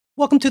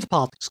Welcome to The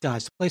Politics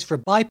Guys, the place for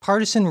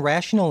bipartisan,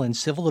 rational, and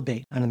civil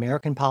debate on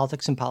American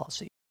politics and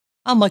policy.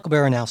 I'm Michael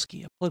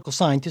Baranowski, a political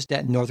scientist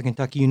at Northern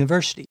Kentucky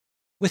University.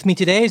 With me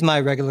today is my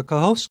regular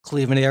co-host,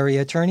 Cleveland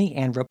area attorney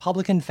and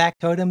Republican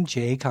factotum,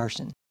 Jay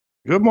Carson.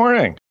 Good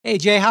morning. Hey,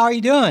 Jay, how are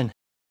you doing?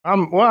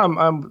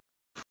 I'd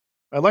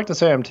like to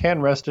say I'm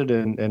tan, rested,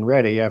 and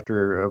ready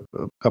after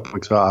a couple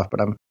weeks off, but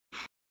I'm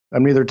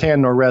neither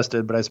tan nor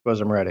rested, but I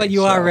suppose I'm ready. But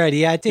you are ready.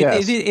 Yeah,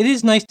 it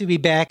is nice to be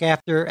back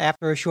after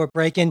a short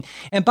break. And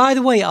by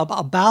the way,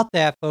 about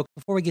that, folks,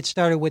 before we get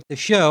started with the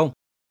show,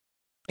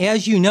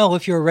 as you know,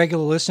 if you're a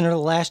regular listener, the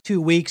last 2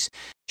 weeks,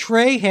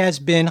 Trey has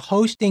been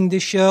hosting the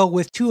show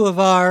with two of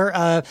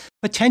our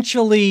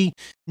potentially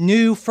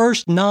new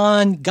first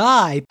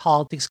non-guy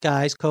politics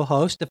guys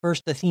co-hosts, the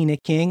first Athena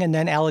King and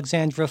then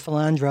Alexandra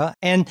Philandra.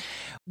 And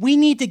we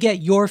need to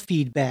get your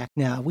feedback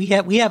now. We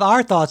have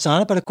our thoughts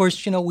on it, but of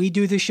course, we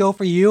do the show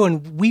for you,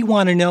 and we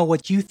want to know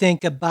what you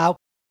think about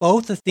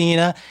both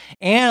Athena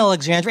and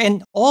Alexandra,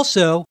 and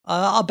also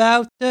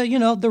about,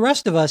 the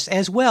rest of us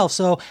as well.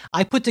 So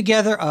I put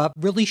together a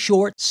really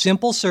short,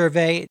 simple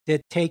survey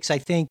that takes, I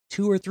think,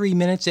 2 or 3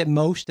 minutes at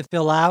most to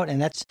fill out. And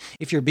that's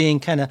if you're being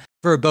kind of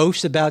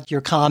verbose about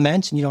your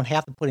comments, and you don't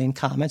have to put in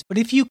comments. But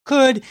if you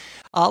could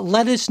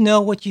let us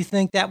know what you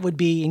think, that would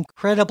be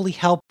incredibly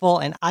helpful.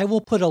 And I will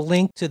put a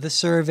link to the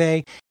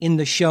survey in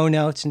the show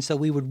notes. And so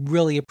we would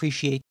really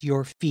appreciate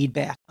your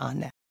feedback on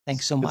that.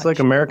 Thanks so much. It's like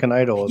American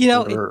Idol,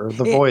 or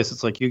The Voice.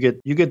 It's like you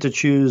get to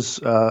choose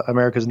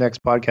America's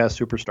next podcast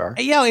superstar.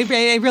 Yeah,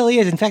 it really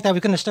is. In fact, I was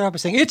going to start off by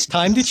saying it's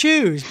time to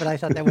choose, but I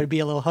thought that would be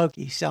a little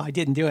hokey, so I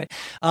didn't do it.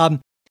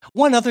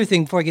 One other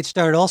thing before I get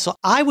started, also,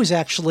 I was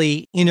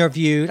actually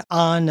interviewed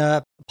on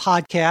a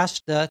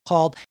podcast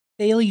called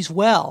Staley's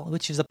Well,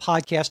 which is a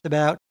podcast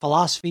about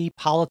philosophy,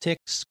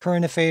 politics,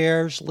 current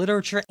affairs,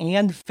 literature,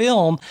 and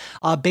film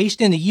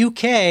based in the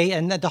UK.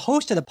 And the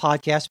host of the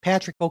podcast,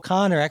 Patrick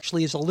O'Connor,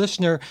 actually is a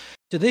listener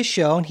to this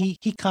show. And he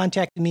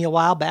contacted me a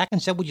while back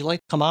and said, would you like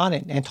to come on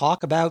and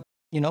talk about,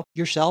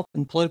 yourself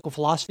and political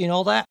philosophy and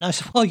all that? And I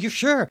said, well, you're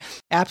sure.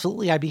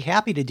 Absolutely. I'd be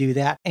happy to do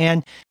that.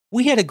 And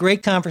we had a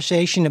great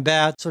conversation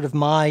about sort of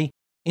my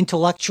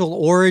intellectual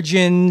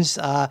origins.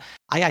 I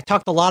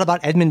talked a lot about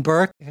Edmund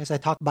Burke, because I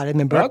talk about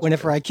Edmund Burke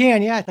whenever I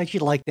can. Yeah, I thought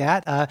you'd like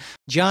that.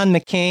 John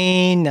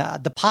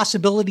McCain, the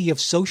possibility of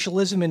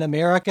socialism in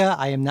America.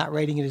 I am not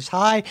rating it as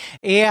high.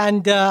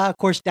 And, of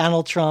course,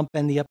 Donald Trump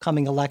and the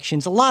upcoming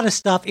elections. A lot of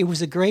stuff. It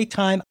was a great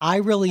time. I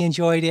really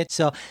enjoyed it.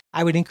 So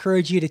I would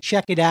encourage you to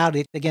check it out.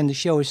 Again, the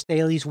show is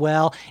Staley's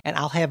Well, and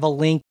I'll have a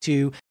link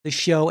to the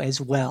show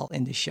as well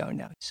in the show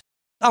notes.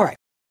 All right.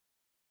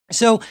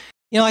 So,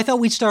 I thought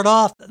we'd start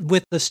off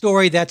with the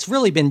story that's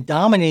really been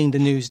dominating the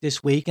news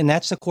this week, and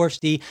that's, of course,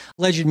 the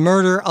alleged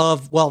murder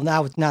of, well,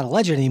 now it's not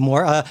alleged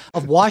anymore,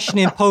 of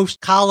Washington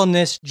Post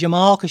columnist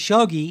Jamal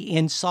Khashoggi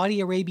in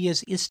Saudi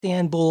Arabia's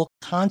Istanbul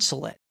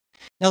consulate.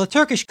 Now, the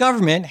Turkish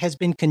government has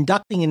been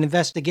conducting an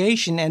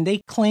investigation, and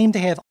they claim to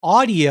have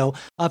audio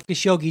of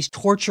Khashoggi's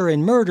torture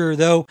and murder,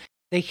 though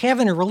they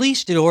haven't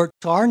released it or,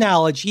 to our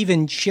knowledge,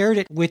 even shared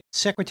it with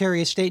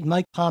Secretary of State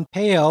Mike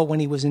Pompeo when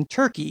he was in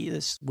Turkey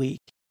this week.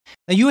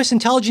 Now, U.S.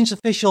 intelligence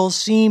officials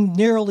seem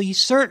nearly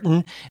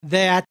certain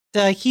that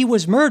he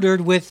was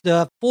murdered with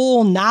the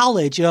full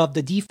knowledge of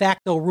the de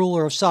facto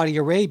ruler of Saudi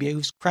Arabia,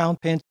 who's Crown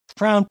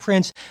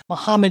Prince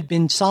Mohammed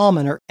bin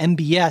Salman, or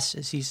MBS,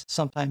 as he's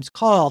sometimes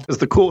called. It's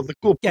the cool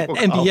yeah,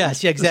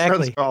 MBS, yeah,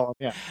 exactly.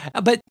 Yeah.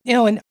 But,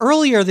 and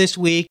earlier this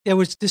week, there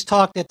was this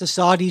talk that the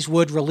Saudis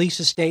would release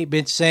a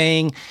statement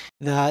saying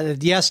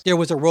that, yes, there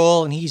was a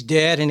role and he's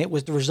dead, and it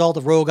was the result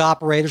of rogue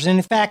operators. And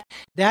in fact,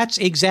 that's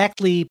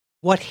exactly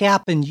what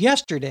happened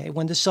yesterday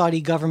when the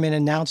Saudi government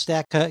announced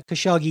that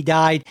Khashoggi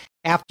died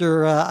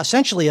after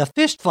essentially a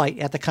fist fight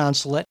at the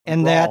consulate,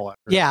 and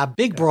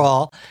big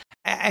brawl,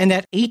 and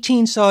that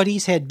 18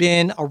 Saudis had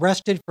been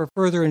arrested for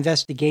further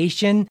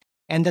investigation,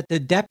 and that the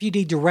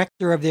deputy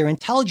director of their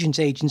intelligence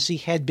agency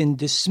had been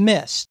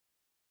dismissed.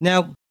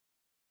 Now,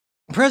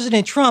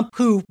 President Trump,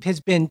 who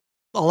has been,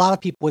 a lot of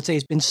people would say,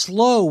 has been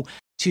slow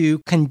to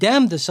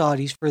condemn the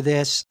Saudis for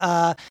this,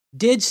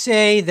 did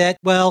say that,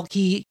 well,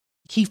 he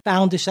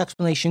found this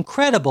explanation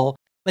credible,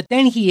 but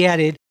then he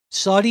added,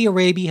 Saudi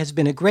Arabia has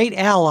been a great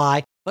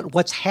ally, but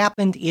what's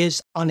happened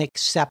is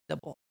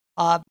unacceptable.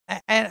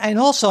 And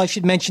also, I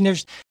should mention,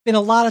 there's been a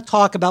lot of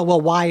talk about,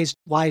 well, why is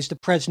the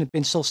president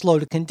been so slow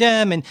to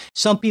condemn? And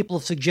some people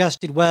have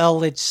suggested,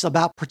 well, it's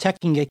about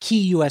protecting a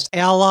key U.S.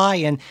 ally.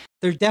 And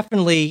there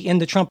definitely, in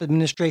the Trump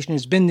administration,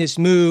 has been this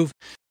move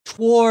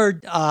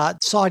toward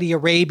Saudi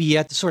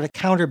Arabia to sort of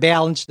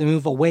counterbalance the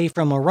move away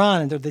from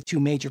Iran. And they're the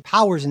two major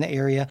powers in the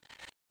area.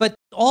 But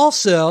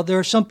also, there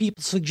are some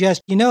people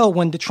suggest,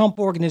 when the Trump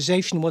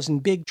organization was in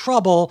big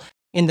trouble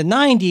in the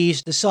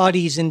 90s, the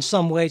Saudis in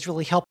some ways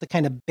really helped to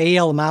kind of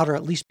bail them out, or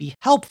at least be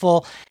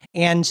helpful.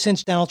 And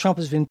since Donald Trump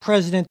has been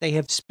president, they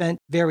have spent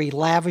very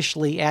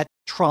lavishly at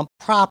Trump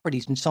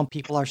properties. And some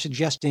people are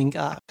suggesting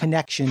a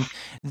connection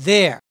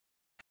there.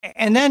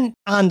 And then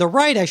on the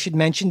right, I should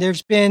mention,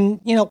 there's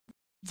been,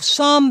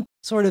 some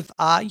sort of,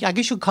 I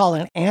guess you'd call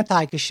it an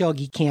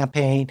anti-Khashoggi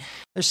campaign.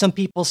 There's some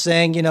people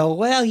saying,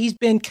 well, he's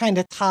been kind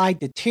of tied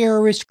to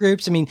terrorist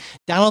groups. I mean,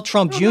 Donald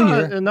Trump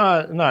Jr.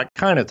 Not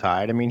kind of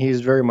tied. I mean,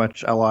 he's very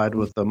much allied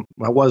with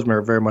was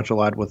very much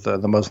allied with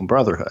the Muslim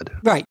Brotherhood.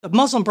 Right. The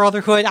Muslim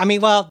Brotherhood. I mean,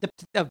 well,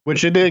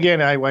 which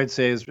again, I might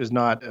say is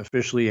not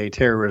officially a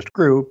terrorist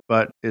group,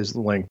 but is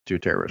linked to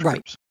terrorist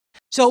groups.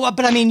 So,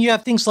 but I mean, you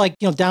have things like,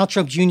 Donald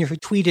Trump Jr., who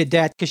tweeted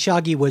that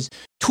Khashoggi was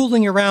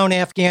tooling around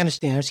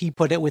Afghanistan, as he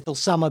put it, with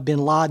Osama bin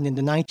Laden in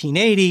the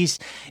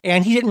 1980s.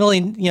 And he didn't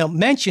really,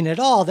 mention at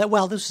all that,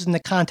 well, this was in the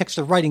context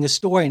of writing a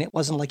story, and it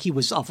wasn't like he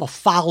was a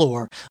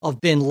follower of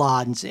bin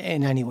Laden's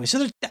in any way.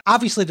 So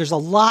obviously there's a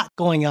lot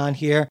going on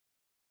here.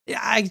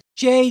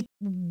 Jay,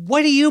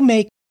 what do you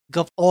make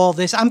of all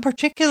this? I'm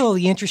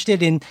particularly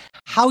interested in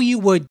how you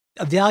would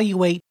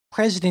evaluate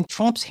President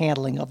Trump's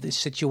handling of this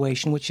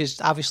situation, which has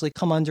obviously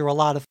come under a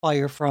lot of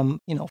fire from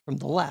the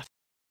left.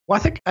 Well,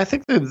 I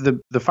think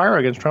the fire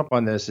against Trump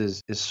on this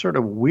is sort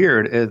of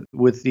weird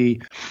with the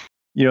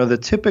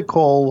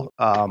typical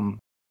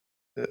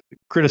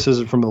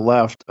criticism from the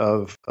left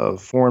of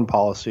foreign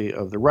policy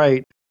of the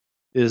right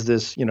is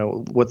this,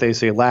 what they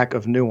say, lack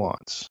of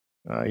nuance.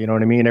 You know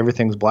what I mean?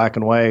 Everything's black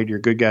and white. You're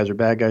good guys or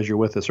bad guys. You're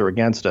with us or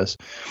against us.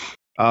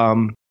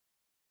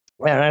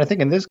 And I think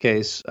in this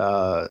case,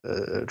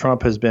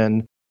 Trump has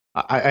been.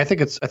 I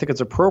think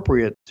it's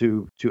appropriate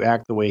to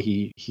act the way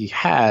he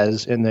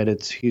has, in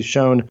that he's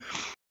shown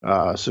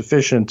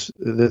sufficient.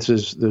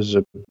 There's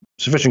a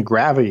sufficient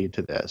gravity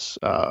to this.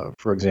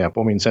 For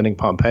example, I mean, sending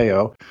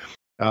Pompeo.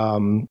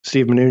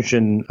 Steve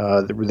Mnuchin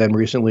then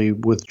recently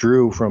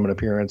withdrew from an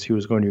appearance he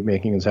was going to be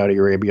making in Saudi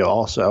Arabia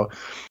also.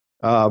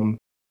 And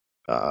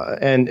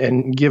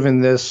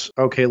given this,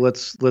 okay,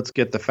 let's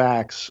get the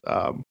facts.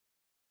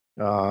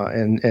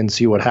 And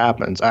see what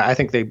happens. I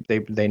think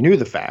they knew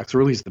the facts,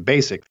 or at least the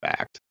basic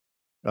fact,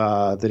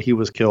 that he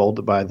was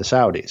killed by the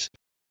Saudis,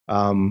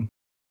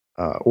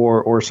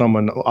 or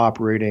someone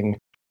operating,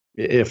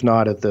 if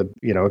not at the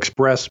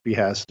express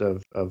behest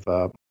of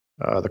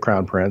the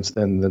Crown Prince,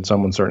 then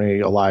someone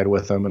certainly allied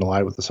with them and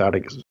allied with the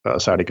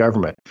Saudi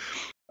government.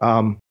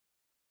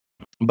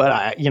 But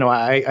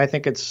I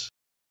think it's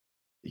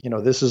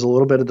this is a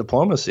little bit of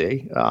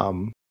diplomacy.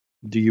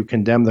 Do you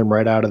condemn them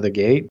right out of the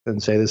gate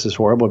and say this is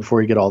horrible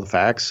before you get all the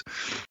facts,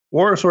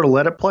 or sort of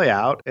let it play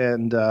out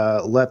and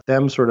let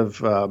them sort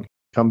of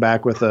come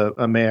back with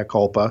a mea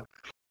culpa?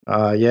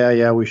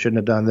 Yeah, we shouldn't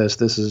have done this.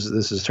 This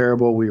is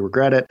terrible. We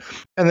regret it,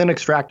 and then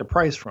extract a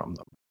price from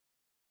them.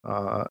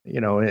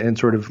 And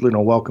sort of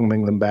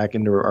welcoming them back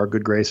into our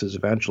good graces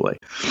eventually.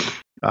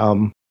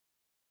 I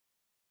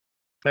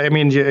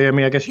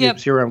guess you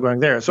see where I'm going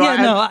there. So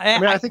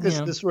I think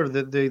this sort of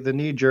the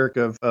knee jerk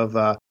of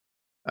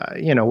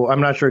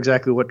I'm not sure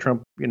exactly what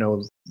Trump,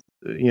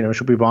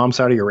 should we bomb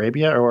Saudi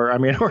Arabia or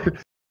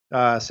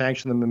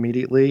sanction them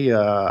immediately?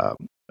 No,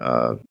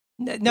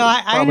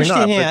 I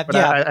understand. Not, but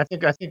I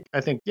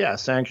think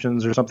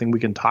sanctions are something we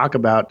can talk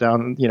about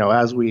down,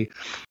 as we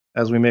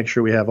make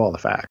sure we have all the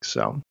facts.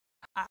 So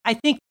I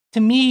think,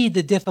 to me,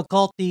 the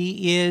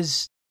difficulty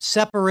is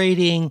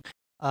separating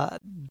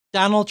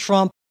Donald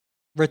Trump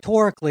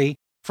rhetorically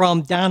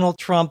from Donald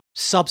Trump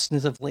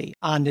substantively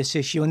on this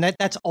issue. And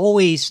that's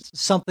always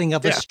something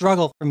of a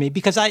struggle for me,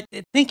 because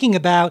thinking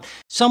about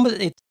some of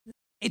it,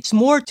 it's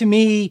more, to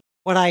me,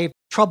 what I have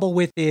trouble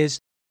with is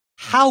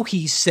how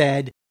he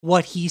said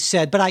what he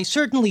said. But I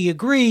certainly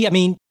agree. I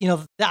mean,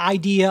 the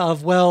idea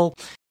of, well,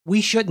 we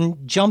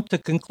shouldn't jump to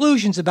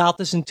conclusions about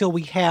this until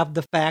we have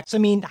the facts. I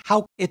mean,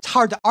 it's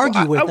hard to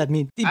argue with. I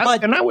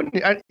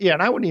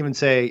wouldn't even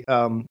say,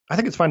 I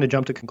think it's fine to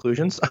jump to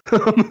conclusions.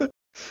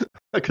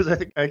 Because I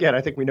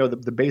think we know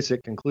the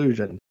basic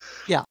conclusion.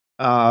 Yeah.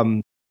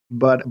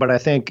 But I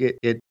think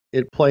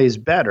it plays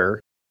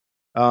better.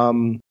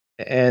 And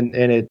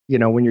it,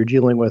 when you're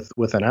dealing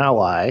with an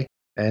ally,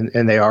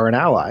 and they are an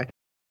ally,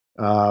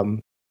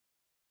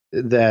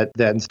 that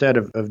instead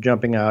of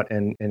jumping out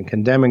and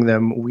condemning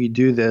them, we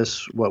do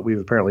this, what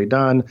we've apparently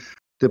done,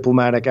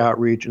 diplomatic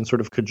outreach, and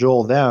sort of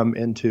cajole them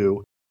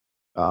into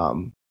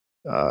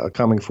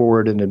coming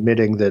forward and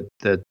admitting that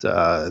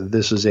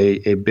this is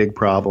a big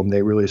problem.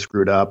 They really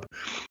screwed up,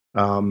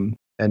 and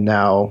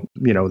now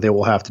they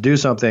will have to do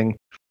something,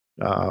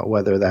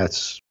 whether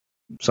that's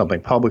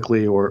something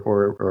publicly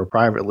or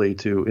privately,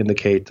 to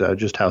indicate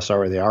just how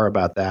sorry they are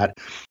about that,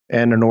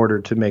 and in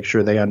order to make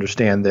sure they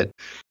understand that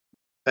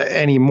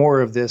any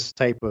more of this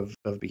type of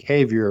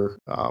behavior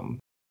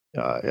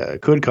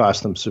could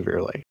cost them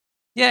severely.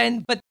 Yeah,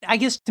 but I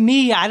guess, to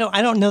me, I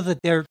don't know that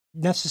they're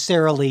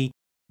necessarily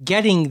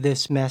getting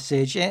this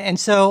message, and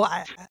so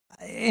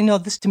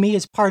this to me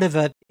is part of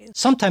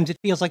sometimes it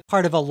feels like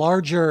part of a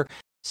larger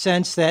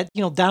sense that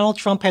Donald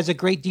Trump has a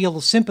great deal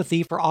of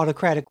sympathy for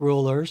autocratic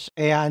rulers,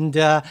 and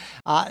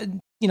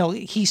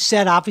he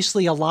said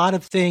obviously a lot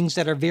of things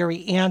that are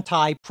very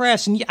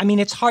anti-press. And I mean,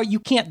 it's hard. You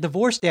can't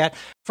divorce that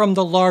from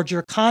the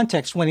larger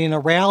context. When in a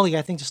rally,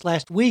 I think just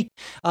last week,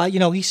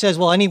 he says,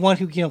 well, anyone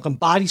who, can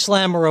body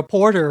slam a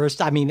reporter,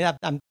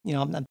 I'm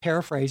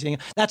paraphrasing.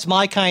 That's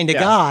my kind of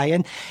guy.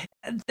 And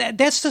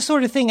that's the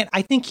sort of thing. And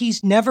I think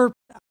he's never,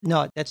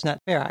 no, that's not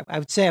fair.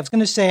 I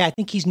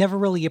think he's never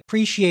really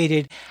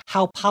appreciated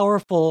how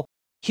powerful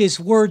his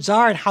words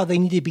are and how they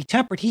need to be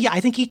tempered.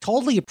 I think he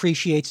totally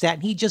appreciates that,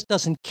 and he just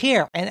doesn't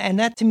care. And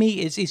that to me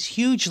is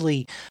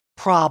hugely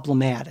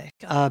problematic.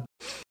 But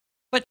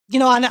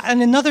on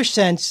another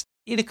sense,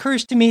 it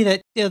occurs to me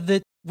that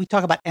that we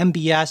talk about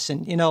MBS,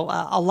 and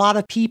a lot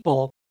of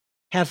people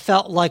have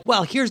felt like,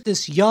 well, here's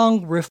this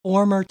young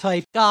reformer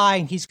type guy,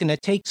 and he's going to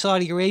take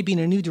Saudi Arabia in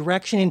a new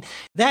direction. And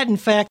that, in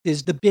fact,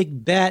 is the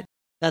big bet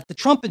that the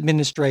Trump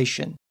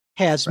administration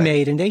has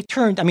made. And they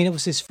turned, it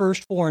was his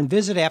first foreign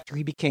visit after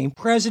he became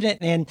president.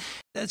 And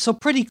so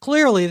pretty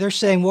clearly they're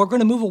saying, we're going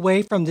to move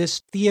away from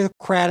this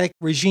theocratic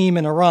regime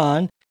in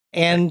Iran,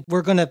 and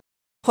we're going to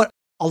put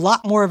a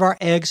lot more of our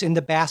eggs in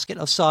the basket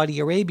of Saudi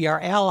Arabia, our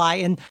ally.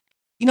 And,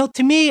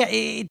 to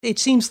me, it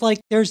seems like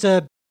there's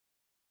a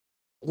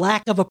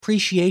lack of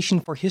appreciation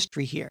for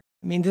history here.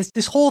 I mean,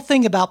 this whole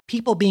thing about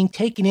people being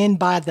taken in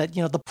by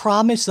the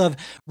promise of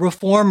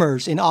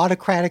reformers in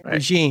autocratic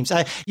regimes.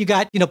 You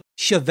got,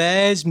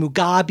 Chavez,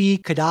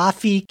 Mugabe,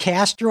 Gaddafi,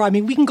 Castro. I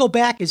mean, we can go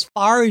back as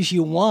far as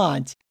you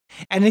want.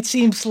 And it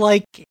seems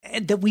like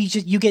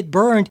that you get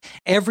burned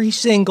every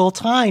single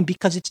time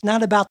because it's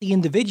not about the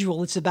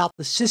individual. It's about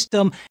the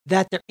system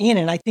that they're in.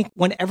 And I think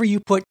whenever you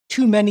put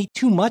too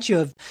much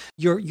of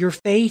your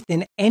faith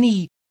in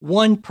any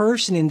one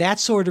person in that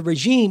sort of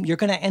regime, you're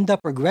going to end up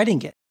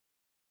regretting it.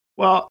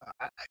 Well,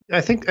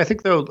 I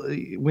think though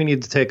we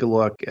need to take a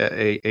look at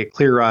a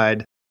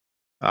clear-eyed,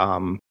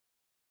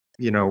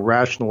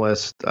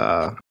 rationalist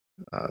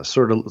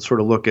sort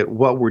of look at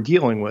what we're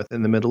dealing with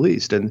in the Middle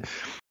East, and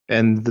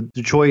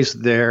the choice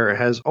there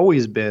has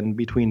always been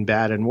between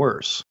bad and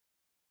worse,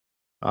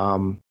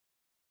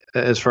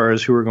 as far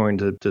as who we're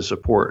going to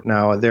support.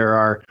 Now there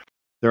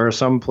are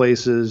some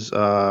places,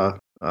 for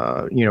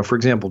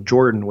example,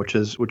 Jordan, which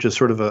is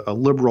sort of a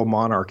liberal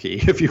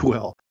monarchy, if you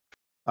will.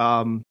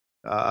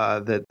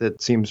 That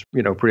seems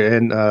pretty,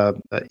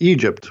 and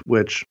Egypt,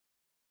 which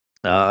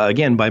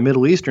again by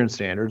Middle Eastern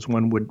standards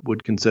one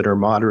would consider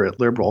moderate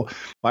liberal.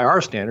 By our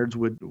standards,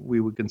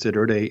 we would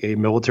consider it a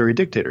military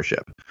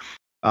dictatorship.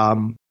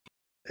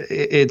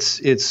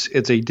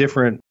 It's a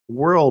different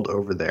world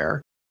over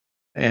there,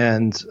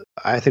 and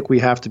I think we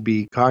have to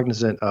be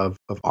cognizant of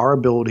our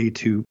ability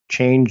to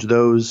change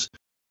those.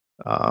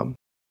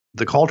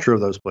 The culture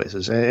of those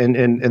places and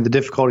the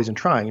difficulties in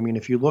trying. I mean,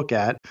 if you look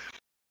at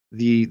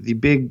the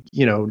big,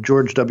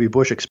 George W.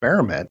 Bush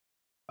experiment,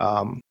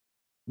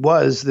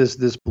 was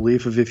this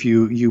belief of if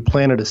you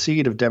planted a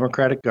seed of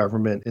democratic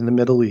government in the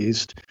Middle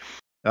East,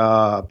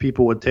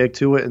 people would take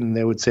to it and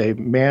they would say,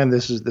 man,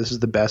 this is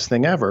the best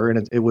thing ever.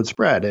 And it would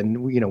spread.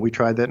 And, we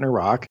tried that in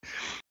Iraq.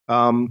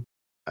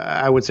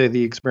 I would say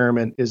the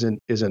experiment isn't,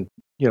 the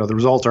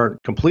results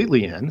aren't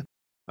completely in.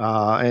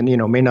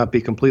 And may not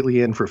be completely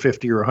in for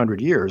 50 or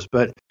 100 years,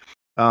 but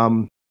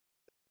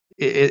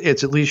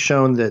it's at least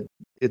shown that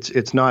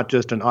it's not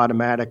just an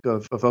automatic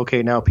of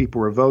okay, now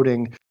people are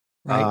voting.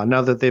 Right.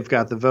 Now that they've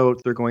got the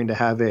vote, they're going to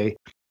have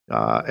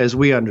as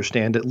we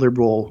understand it,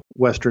 liberal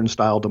Western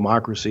style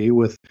democracy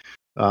with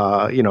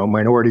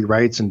minority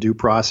rights and due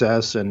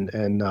process and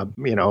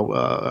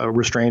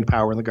restrained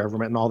power in the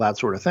government and all that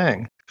sort of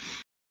thing.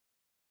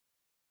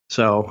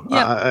 So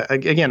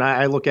again,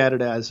 I look at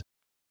it as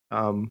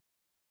I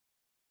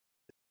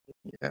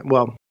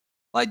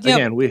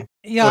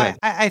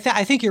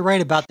think you're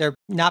right about there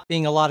not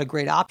being a lot of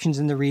great options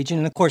in the region.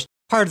 And of course,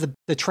 part of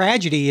the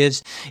tragedy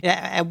is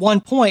at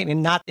one point,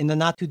 and not in the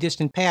not too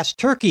distant past,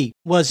 Turkey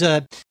was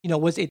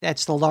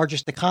that's the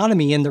largest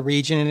economy in the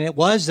region, and it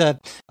was a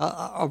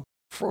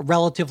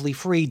relatively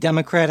free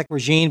democratic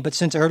regime. But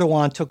since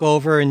Erdogan took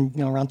over in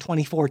around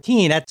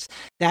 2014,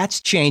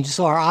 that's changed.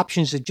 So our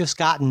options have just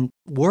gotten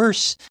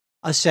worse,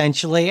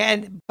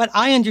 essentially. But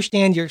I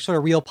understand your sort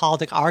of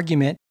realpolitik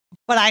argument.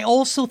 But I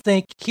also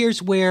think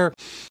here's where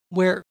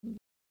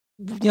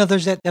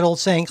there's that old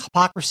saying,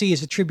 hypocrisy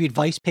is a tribute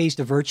vice pays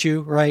to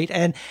virtue, right?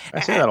 And I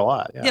say that a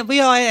lot. Yeah.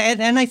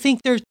 And I think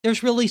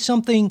there's really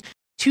something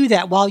to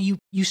that. While you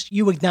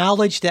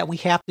acknowledge that we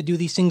have to do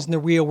these things in the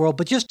real world,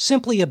 but just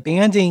simply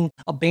abandoning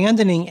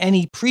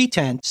any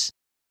pretense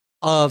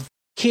of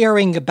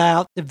caring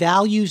about the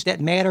values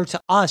that matter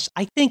to us,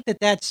 I think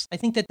that's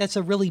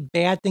a really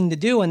bad thing to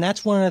do, and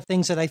that's one of the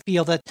things that I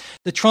feel that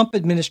the Trump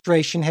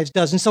administration has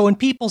done. And so when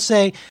people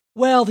say,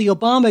 well, the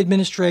Obama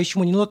administration,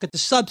 when you look at the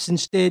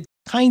substance, did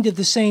kind of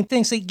the same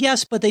thing, say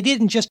yes, but they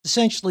didn't just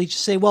essentially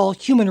just say, well,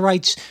 human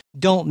rights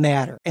don't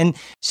matter. And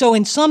so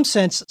in some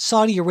sense,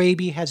 Saudi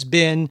Arabia has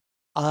been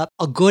a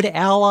good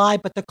ally,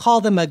 but to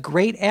call them a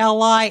great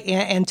ally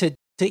and to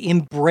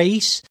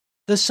embrace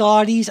the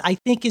Saudis, I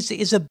think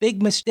is a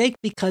big mistake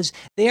because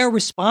they are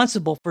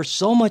responsible for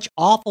so much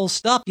awful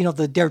stuff.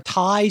 Their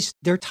ties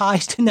to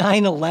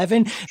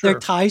 9/11, Sure. their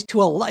ties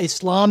to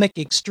Islamic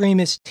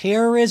extremist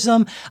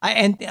terrorism,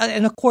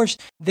 and of course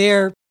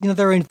their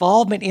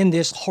involvement in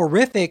this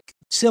horrific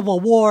civil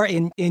war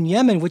in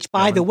Yemen, which,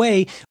 by the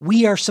way,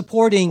 we are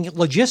supporting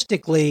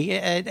logistically.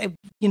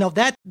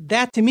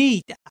 That to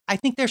me, I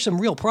think there's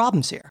some real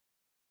problems here.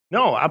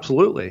 No,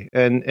 absolutely,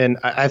 and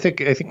I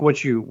think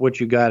what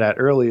you got at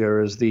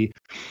earlier is the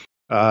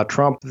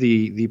Trump,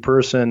 the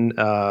person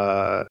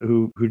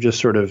who just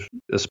sort of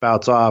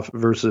spouts off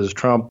versus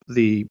Trump,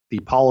 the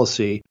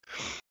policy.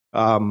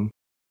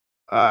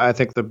 I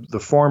think the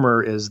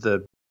former is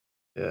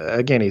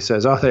again, he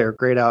says, "Oh, they're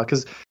great out,"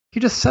 because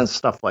he just says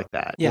stuff like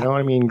that. Yeah. You know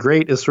what I mean?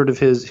 Great is sort of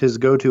his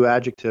go-to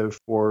adjective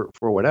for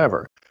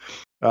whatever.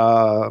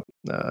 Perhaps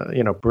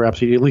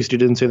at least he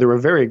didn't say they're a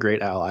very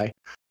great ally.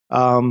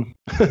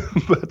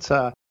 But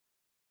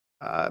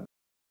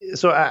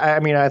so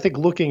I think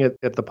looking at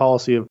the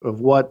policy of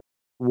what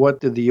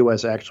did the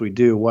U.S. actually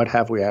do? What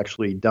have we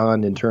actually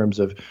done in terms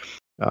of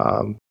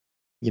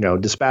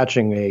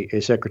dispatching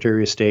a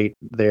Secretary of State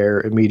there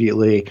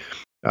immediately,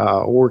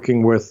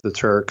 working with the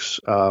Turks,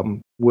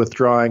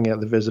 withdrawing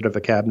the visit of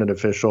a cabinet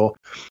official,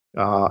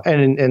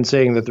 and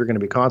saying that there are going to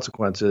be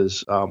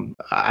consequences.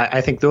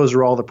 I think those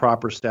are all the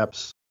proper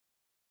steps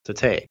to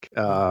take.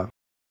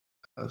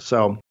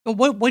 So,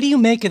 what do you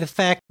make of the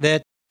fact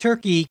that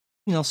Turkey,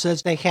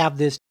 says they have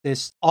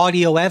this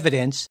audio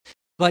evidence,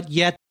 but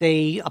yet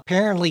they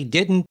apparently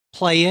didn't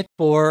play it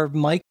for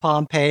Mike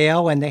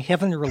Pompeo, and they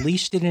haven't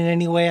released it in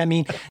any way? I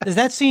mean, does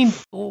that seem?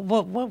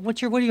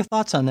 What are your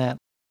thoughts on that?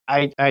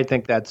 I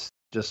think that's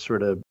just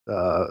sort of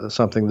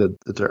something that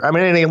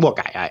look,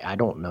 I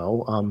don't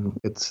know.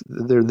 It's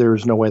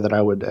there's no way that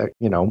I would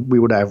we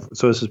would have.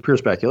 So this is pure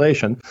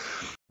speculation.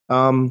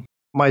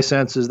 My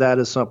sense is that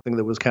is something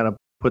that was kind of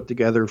put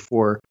together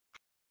for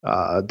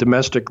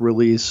domestic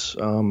release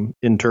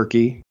in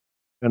Turkey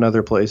and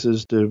other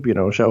places to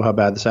show how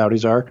bad the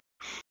Saudis are,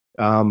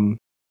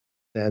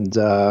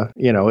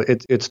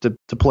 it's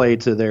to play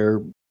to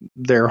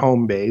their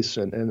home base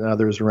and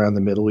others around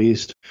the Middle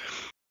East,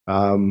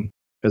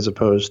 as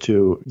opposed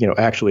to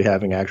actually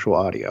having actual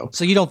audio.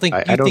 So you don't think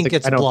I don't think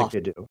it's a bluff?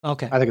 think they do.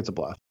 Okay, I think it's a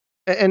bluff.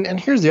 And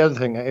here's the other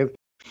thing.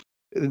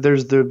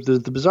 There's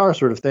the bizarre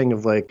sort of thing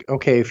of like,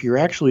 okay, if you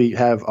actually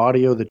have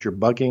audio that you're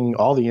bugging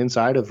all the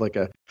inside of like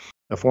a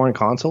foreign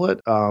consulate,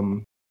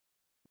 wow,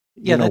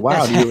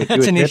 do you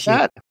admit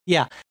that?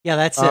 Yeah,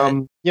 that's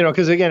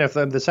because again, if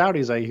the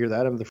Saudis, I hear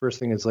that, the first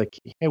thing is like,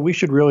 hey, we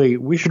should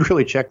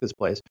really check this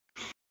place.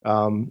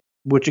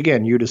 Which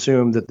again, you'd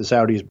assume that the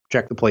Saudis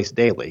check the place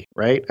daily,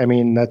 right? I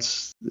mean,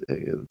 that's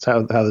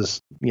how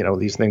this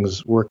these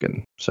things work.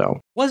 And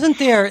so, wasn't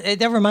there?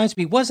 That reminds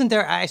me. Wasn't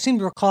there? I seem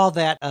to recall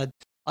that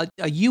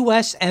a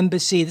U.S.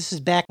 embassy. This is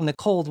back in the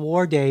Cold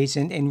War days.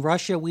 In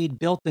Russia, we'd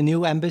built a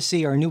new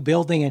embassy or a new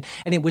building,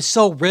 and it was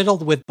so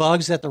riddled with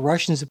bugs that the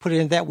Russians had put it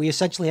in that we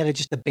essentially had to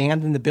just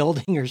abandon the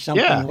building or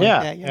something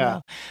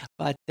that.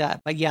 But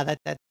yeah,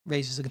 that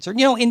raises a concern.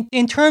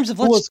 In terms of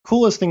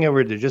coolest thing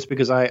ever to do. Just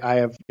because I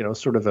have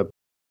sort of a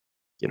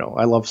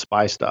I love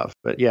spy stuff,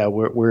 but yeah,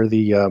 we're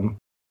the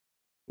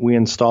we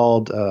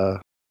installed.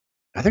 I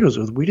think it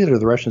was we did it or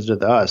the Russians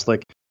did to us.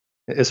 Like,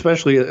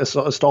 especially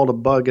installed a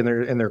bug in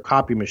their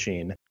copy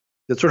machine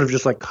that sort of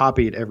just like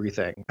copied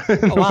everything.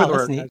 Oh, wow,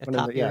 that's neat.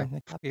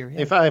 A copier,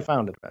 If I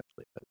found it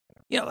eventually.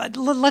 But,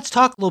 let's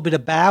talk a little bit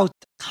about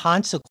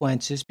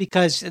consequences,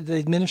 because the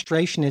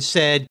administration has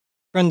said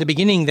from the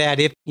beginning that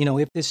if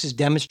this is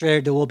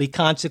demonstrated, there will be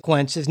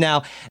consequences.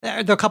 Now, there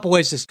are a couple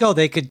ways this go.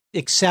 They could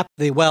accept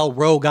the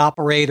rogue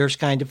operators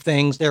kind of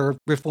things they're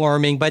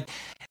reforming, but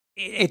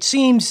it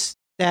seems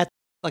that,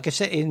 like I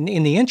said in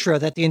the intro,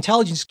 that the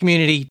intelligence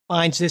community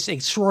finds this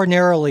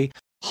extraordinarily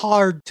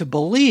hard to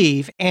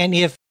believe. And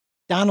if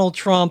Donald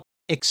Trump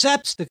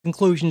accepts the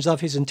conclusions of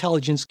his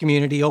intelligence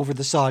community over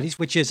the Saudis,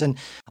 which is an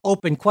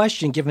open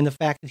question given the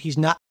fact that he's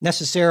not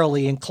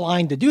necessarily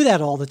inclined to do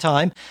that all the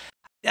time.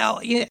 Now,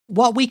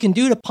 what we can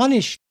do to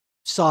punish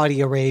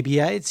Saudi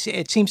Arabia,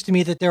 it seems to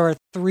me that there are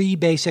three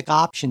basic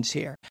options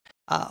here.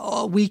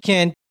 We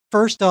can,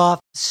 first off,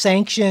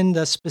 sanction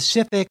the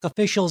specific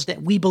officials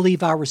that we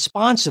believe are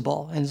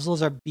responsible, and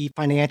those are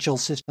financial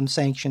system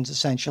sanctions,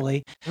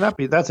 essentially.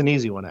 That's an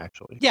easy one,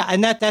 actually. Yeah,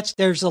 and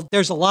there's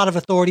a lot of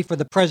authority for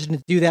the president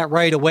to do that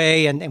right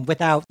away, and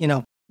without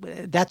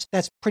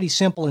that's pretty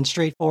simple and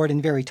straightforward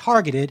and very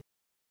targeted.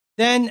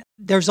 Then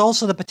there's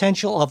also the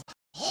potential of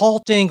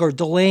halting or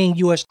delaying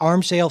U.S.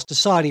 arms sales to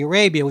Saudi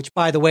Arabia, which,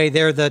 by the way,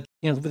 they're the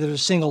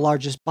single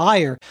largest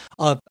buyer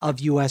of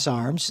U.S.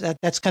 arms.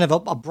 That's kind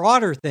of a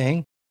broader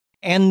thing.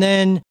 And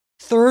then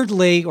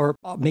thirdly, or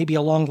maybe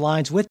along the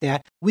lines with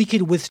that, we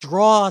could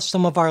withdraw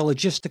some of our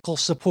logistical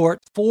support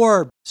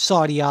for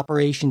Saudi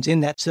operations in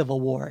that civil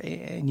war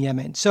in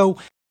Yemen. So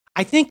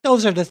I think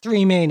those are the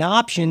three main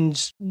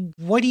options.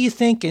 What do you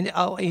think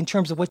in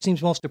terms of what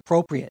seems most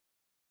appropriate?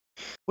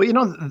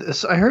 Well,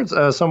 I heard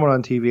someone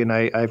on TV, and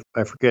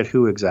I forget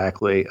who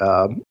exactly,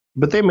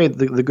 But they made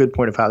the good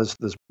point of how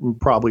this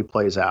probably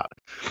plays out.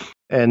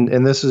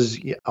 And this is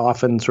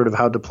often sort of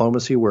how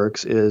diplomacy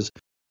works is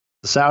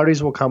the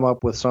Saudis will come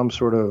up with some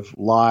sort of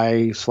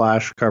lie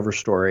 / cover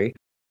story.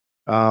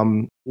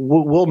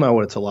 We'll know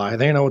it's a lie.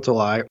 They know it's a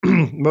lie.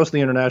 Most of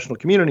the international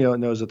community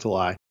knows it's a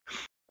lie.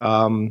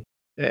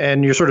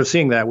 And you're sort of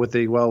seeing that with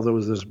there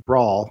was this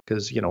brawl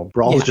because,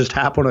 brawls just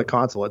happen at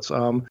consulates.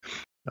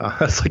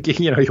 It's like,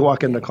 you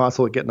walk in the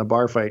consulate, get in a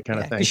bar fight kind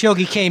of thing.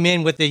 Khashoggi came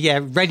in with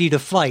ready to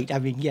fight. I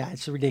mean,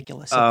 it's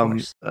ridiculous, of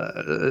course.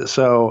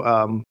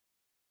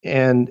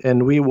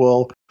 And we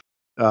will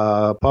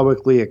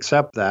publicly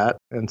accept that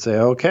and say,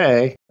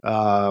 okay,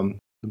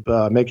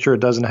 make sure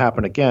it doesn't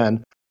happen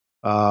again.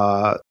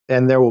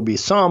 And there will be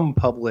some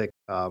public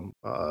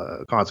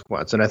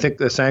consequence. And I think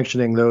the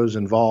sanctioning those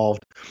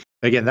involved,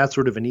 again, that's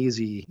sort of an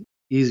easy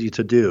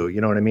to do.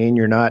 You know what I mean?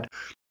 You're not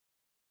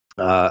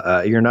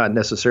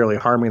necessarily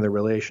harming the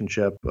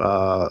relationship.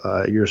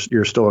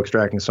 You're still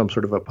extracting some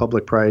sort of a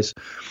public price.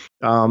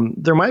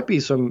 There might be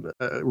some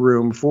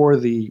room for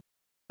the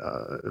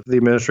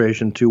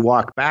administration to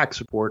walk back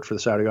support for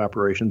the Saudi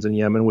operations in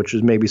Yemen, which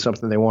is maybe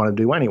something they want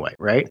to do anyway,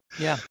 right?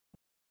 Yeah.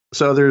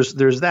 So there's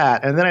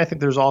that, and then I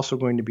think there's also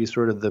going to be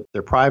sort of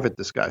their private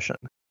discussion,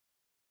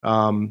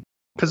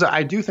 because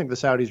I do think the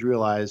Saudis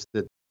realized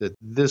that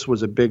this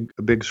was a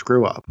big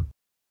screw up.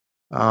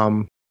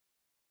 And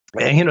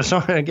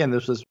so again,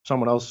 this was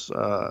someone else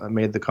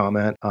made the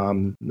comment,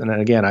 and then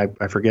again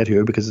I forget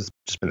who because it's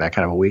just been that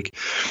kind of a week.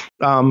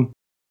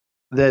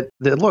 That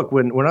look,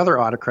 when other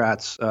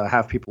autocrats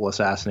have people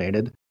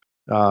assassinated,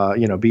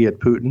 be it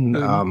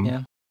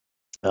Putin.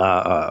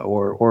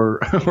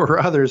 Or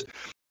others.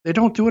 They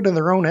don't do it in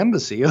their own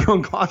embassy, their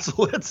own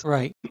consulates.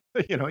 Right.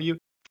 You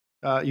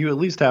at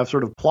least have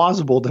sort of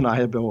plausible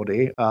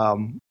deniability.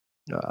 But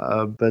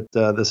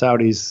the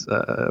Saudis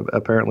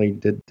apparently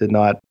did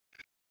not.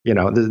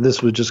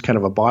 This was just kind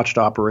of a botched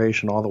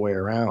operation all the way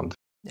around.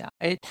 Yeah,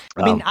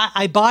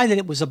 I buy that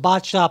it was a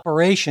botched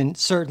operation,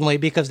 certainly,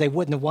 because they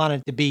wouldn't have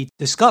wanted to be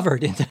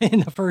discovered in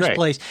the first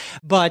place.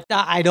 But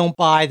I don't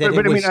buy that.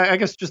 But I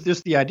guess just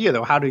the idea,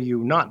 though, how do you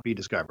not be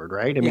discovered,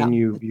 right? I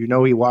mean,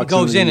 he walks,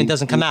 goes in and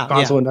doesn't come out.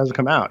 Consul and doesn't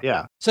come out.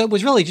 Yeah. So it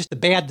was really just a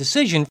bad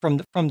decision from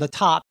the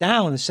top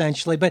down,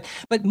 essentially. But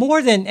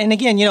more than, and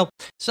again,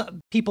 so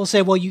people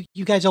say, well, you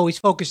guys always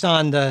focus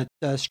on the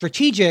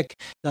strategic,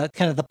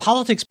 kind of the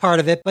politics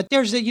part of it, but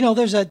there's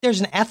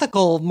an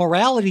ethical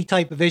morality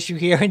type of issue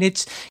here. And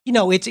it's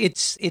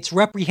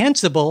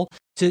reprehensible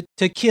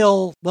to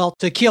kill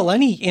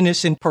any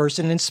innocent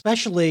person, and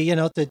especially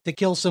to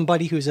kill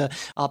somebody who's a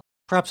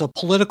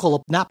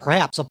political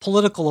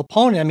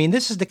opponent. I mean,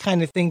 this is the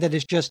kind of thing that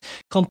is just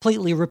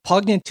completely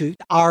repugnant to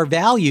our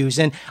values.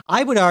 And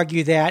I would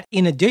argue that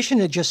in addition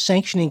to just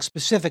sanctioning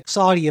specific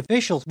Saudi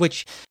officials,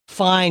 which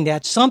fine,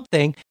 that's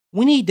something,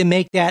 we need to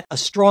make that a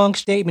strong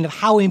statement of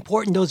how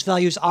important those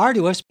values are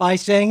to us by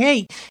saying,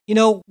 hey,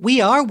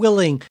 we are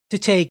willing to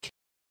take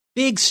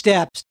big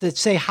steps that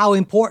say how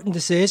important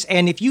this is.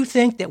 And if you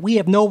think that we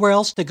have nowhere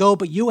else to go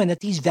but you and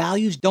that these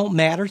values don't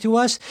matter to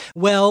us,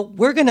 well,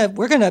 we're going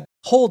to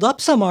hold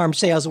up some arms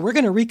sales. We're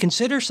going to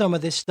reconsider some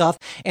of this stuff.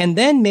 And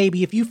then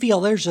maybe if you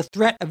feel there's a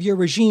threat of your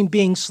regime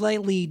being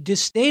slightly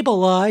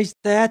destabilized,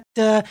 that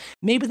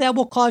maybe that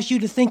will cause you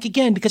to think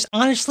again. Because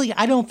honestly,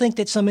 I don't think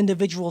that some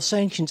individual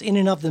sanctions in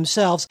and of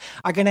themselves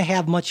are going to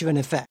have much of an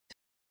effect.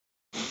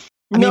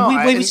 And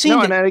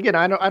again,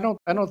 I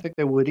don't think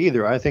they would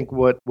either. I think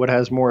what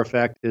has more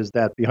effect is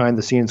that behind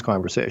the scenes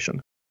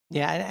conversation.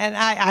 Yeah, and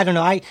I don't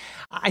know.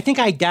 I think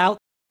I doubt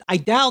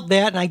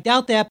that, and I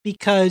doubt that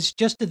because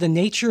just of the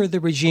nature of the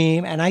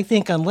regime. And I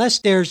think unless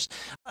there's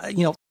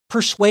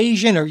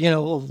persuasion or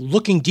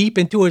looking deep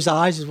into his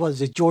eyes, as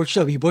was it George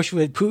W. Bush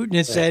with Putin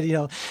had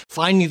said,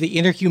 finding the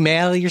inner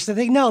humanity or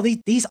something. No,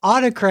 these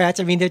autocrats.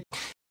 I mean, the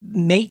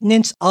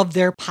maintenance of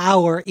their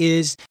power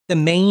is the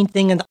main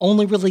thing and the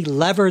only really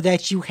lever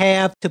that you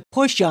have to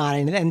push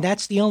on. And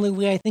that's the only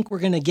way I think we're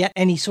going to get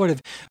any sort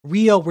of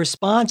real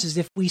responses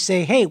if we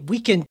say, hey, we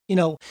can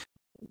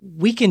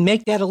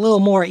make that a little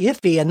more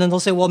iffy. And then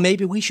they'll say, well,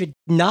 maybe we should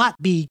not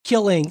be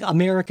killing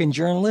American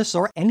journalists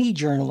or any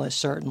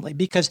journalists, certainly,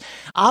 because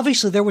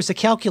obviously there was a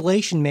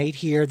calculation made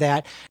here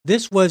that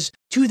this was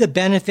to the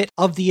benefit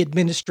of the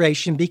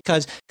administration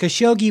because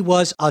Khashoggi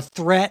was a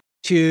threat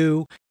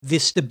to the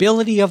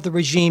stability of the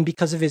regime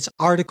because of his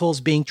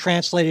articles being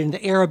translated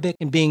into Arabic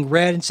and being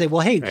read and say,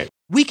 well, hey,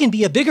 we can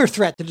be a bigger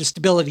threat to the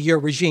stability of your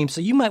regime. So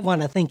you might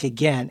want to think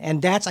again.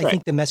 And that's, I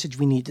think, the message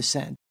we need to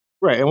send.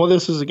 Right. And well,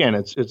 this is, again,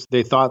 it's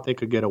they thought they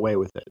could get away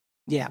with it.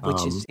 Yeah,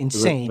 which is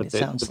insane.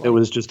 It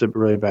was just a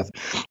really bad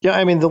thing. Yeah,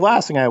 I mean, the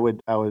last thing I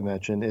would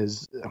mention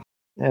is,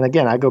 and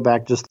again, I go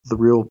back just to the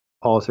real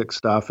politics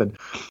stuff. And,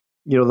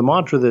 the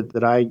mantra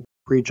that I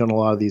preach on a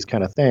lot of these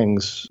kind of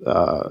things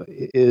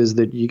is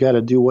that you got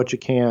to do what you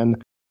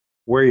can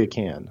where you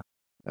can.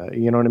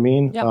 You know what I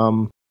mean?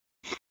 Yep.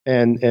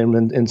 And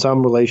in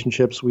some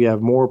relationships, we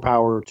have more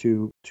power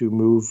to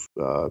move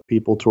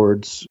people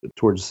towards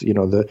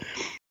the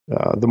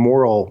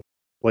moral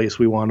place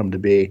we want them to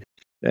be.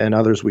 and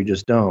others we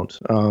just don't.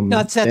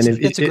 No, that's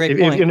a great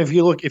point. And if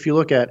you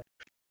look at,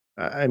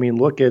 I mean,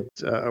 look at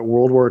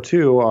World War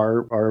II.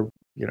 Our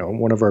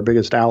one of our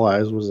biggest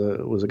allies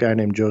was a guy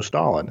named Joe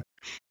Stalin,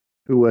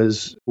 who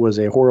was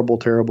a horrible,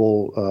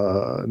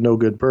 terrible, no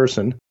good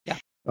person. Yeah.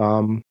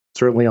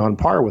 Certainly on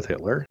par with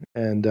Hitler,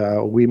 and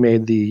we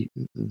made the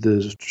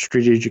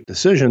strategic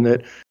decision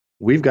that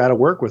we've got to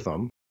work with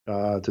them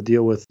to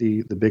deal with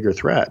the bigger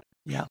threat.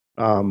 Yeah.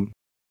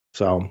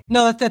 So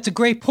no, that's a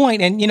great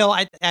point, and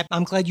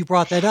I'm glad you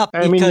brought that up.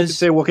 I mean, you could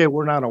say, well, okay,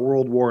 we're not in a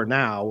world war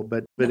now,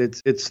 but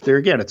it's there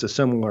again. It's a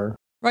similar.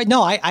 Right.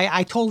 No,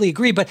 I totally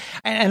agree, but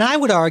I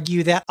would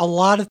argue that a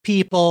lot of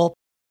people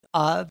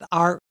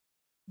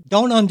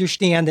don't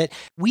understand that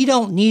we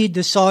don't need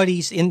the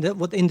Saudis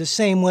in the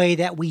same way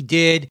that we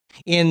did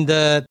in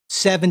the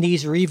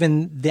 70s or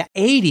even the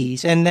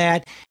 80s, and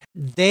that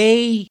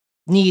they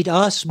need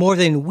us more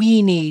than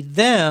we need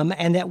them,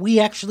 and that we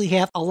actually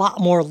have a lot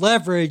more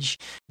leverage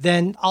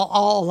than a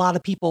lot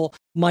of people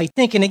might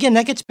think. And again,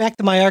 that gets back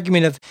to my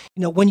argument of,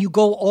 when you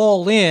go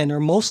all in or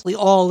mostly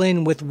all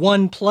in with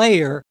one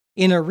player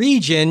in a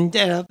region,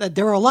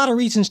 there are a lot of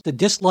reasons to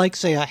dislike,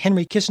 say, a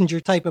Henry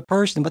Kissinger type of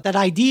person, but that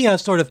idea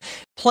of sort of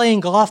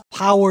playing off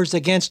powers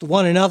against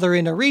one another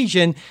in a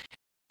region,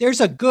 there's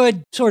a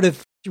good sort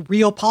of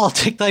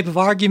realpolitik type of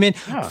argument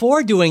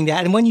for doing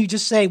that. And when you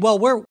just say,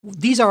 well,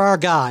 these are our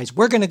guys,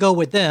 we're going to go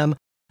with them,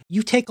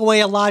 you take away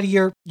a lot of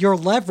your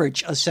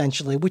leverage,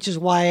 essentially, which is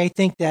why I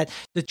think that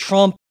the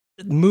Trump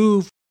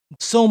move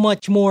so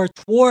much more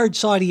toward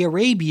Saudi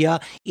Arabia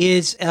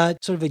is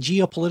sort of a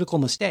geopolitical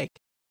mistake.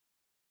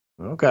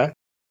 Okay.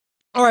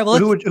 All right. Well,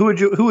 who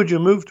would you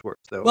move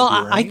towards, though? Well,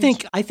 I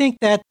think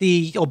that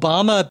the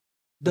Obama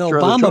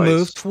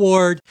move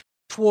toward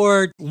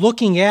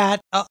looking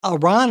at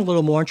Iran a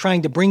little more and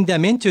trying to bring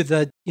them into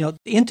the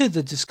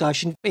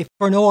discussion, if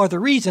for no other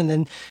reason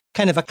than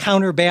kind of a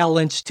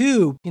counterbalance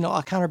to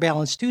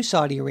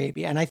Saudi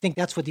Arabia. And I think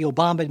that's what the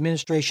Obama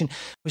administration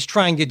was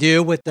trying to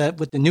do with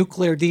the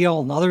nuclear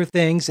deal and other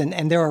things.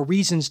 And there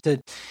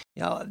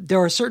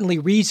are certainly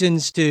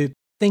reasons to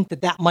think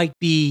that might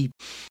be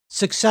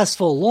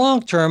successful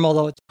long term,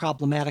 although it's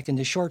problematic in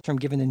the short term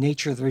given the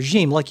nature of the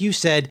regime. Like you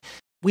said,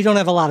 we don't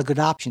have a lot of good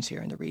options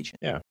here in the region.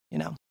 Yeah.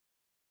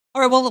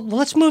 All right, well,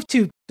 let's move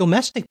to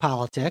domestic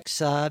politics.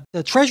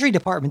 The Treasury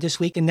Department this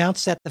week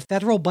announced that the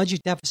federal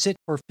budget deficit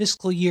for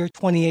fiscal year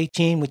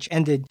 2018, which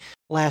ended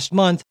last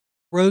month,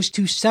 rose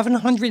to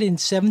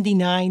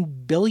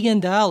 $779 billion.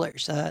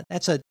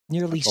 That's a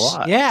nearly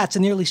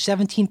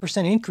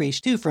 17%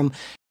 increase too from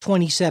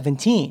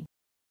 2017.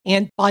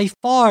 And by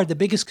far, the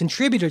biggest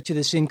contributor to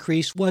this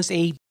increase was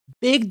a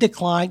big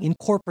decline in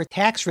corporate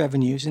tax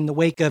revenues in the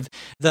wake of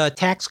the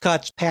tax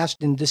cuts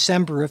passed in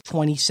December of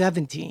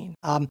 2017.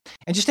 And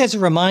just as a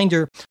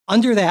reminder,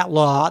 under that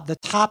law, the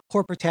top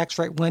corporate tax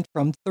rate went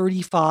from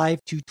 35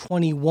 to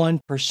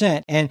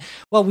 21%. And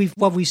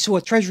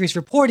what Treasury is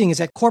reporting is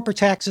that corporate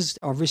taxes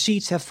or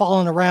receipts have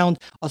fallen around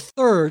a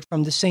third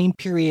from the same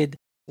period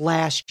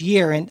last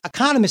year. And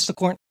economists, of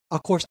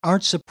course,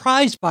 aren't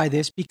surprised by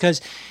this because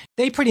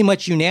they pretty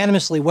much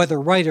unanimously, whether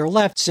right or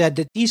left, said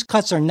that these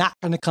cuts are not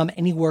going to come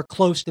anywhere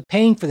close to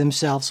paying for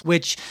themselves,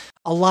 which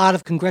a lot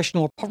of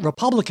congressional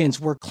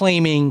Republicans were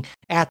claiming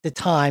at the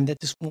time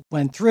that this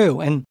went through.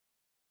 And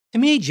to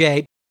me,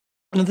 Jay,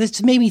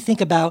 this made me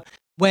think about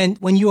when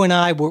you and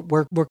I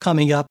were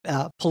coming up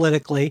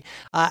politically,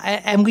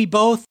 and we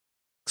both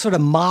sort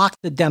of mocked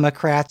the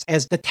Democrats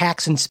as the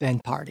tax and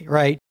spend party,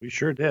 right? We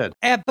sure did.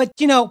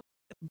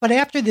 But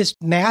after this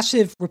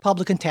massive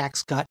Republican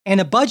tax cut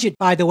and a budget,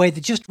 by the way,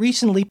 that just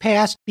recently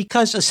passed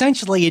because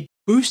essentially it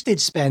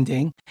boosted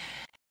spending,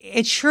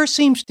 it sure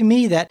seems to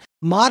me that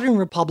modern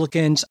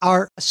Republicans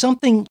are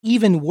something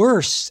even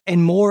worse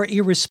and more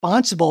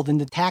irresponsible than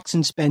the tax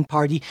and spend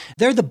party.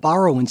 They're the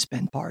borrow and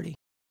spend party.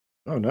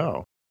 Oh,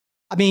 no.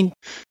 I mean,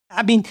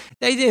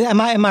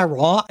 am I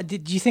wrong? Do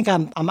you think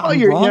I'm wrong?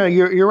 Yeah,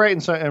 you're right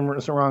and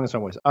wrong in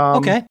some ways.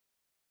 Okay.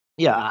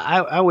 Yeah,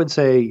 I would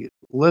say,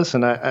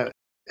 listen,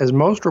 as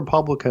most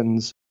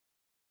Republicans,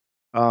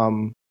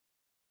 I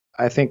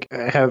think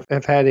have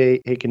had a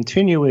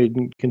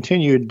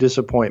continued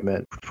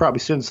disappointment, probably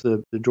since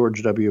the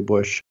George W.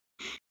 Bush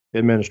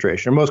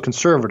administration, or most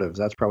conservatives,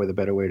 that's probably the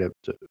better way to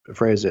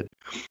phrase it,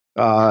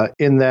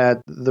 in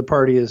that the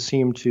party has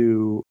seemed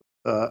to,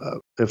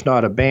 if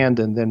not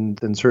abandon,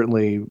 then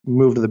certainly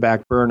move to the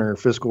back burner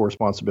fiscal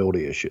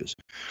responsibility issues.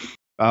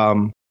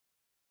 I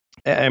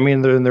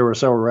mean, there were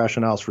several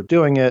rationales for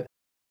doing it.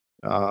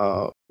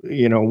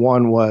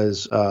 One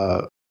was,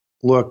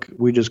 look,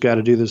 we just got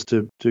to do this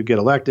to get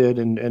elected,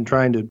 and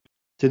trying to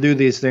do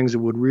these things that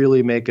would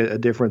really make a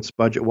difference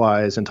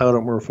budget-wise,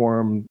 entitlement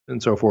reform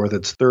and so forth.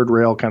 It's third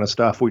rail kind of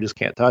stuff. We just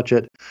can't touch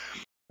it.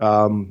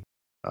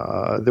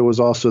 There was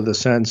also the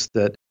sense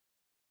that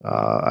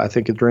I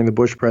think during the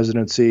Bush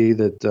presidency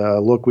that,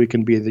 look, we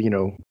can be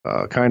the,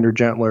 kinder,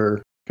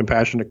 gentler,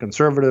 compassionate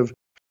conservative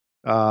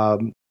by,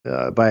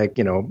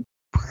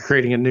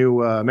 creating a new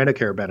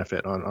Medicare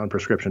benefit on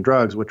prescription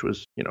drugs, which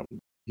was,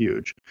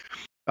 huge.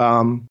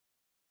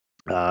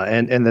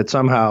 and that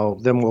somehow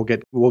then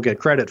we'll get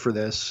credit for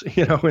this,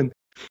 and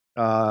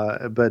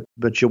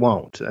but you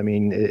won't. I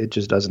mean, it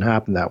just doesn't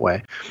happen that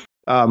way.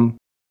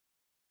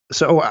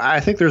 So I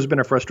think there's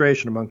been a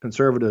frustration among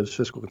conservatives,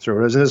 fiscal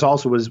conservatives, and this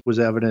also was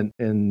evident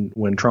in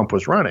when Trump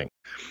was running.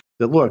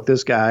 That look,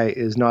 this guy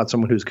is not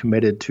someone who's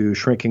committed to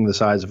shrinking the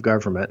size of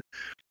government.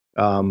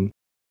 But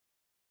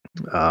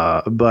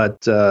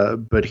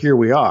here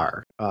we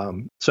are.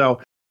 So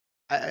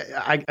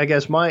I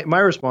guess my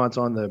response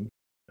on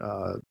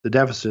the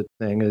deficit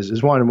thing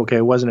is one, okay,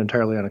 it wasn't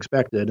entirely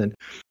unexpected, and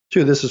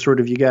two, this is sort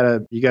of you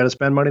gotta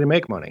spend money to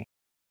make money.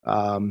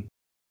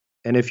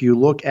 And if you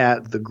look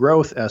at the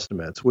growth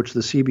estimates, which the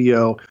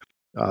CBO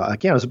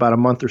again was about a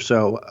month or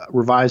so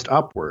revised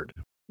upward,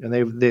 and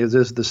this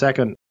is the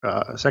second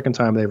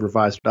time they've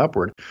revised it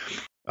upward.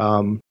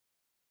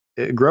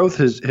 Growth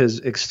has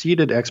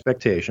exceeded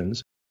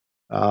expectations,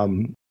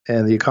 and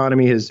the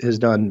economy has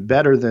done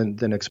better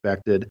than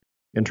expected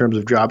in terms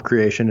of job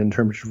creation, in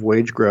terms of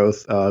wage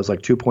growth. It was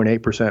like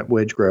 2.8%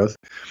 wage growth.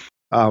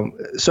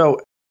 So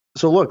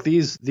look,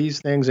 these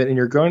things, and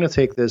you're going to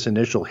take this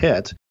initial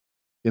hit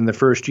in the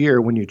first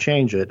year when you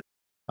change it.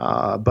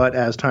 But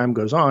as time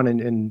goes on,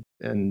 and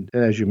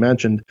as you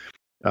mentioned,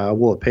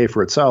 will it pay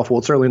for itself? Well,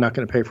 it's certainly not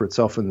going to pay for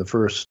itself in the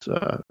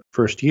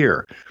first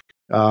year.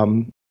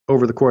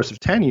 Over the course of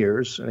 10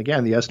 years, and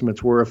again, the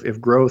estimates were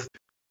if growth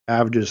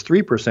averages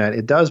 3%,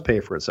 it does pay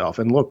for itself.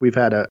 And look, we've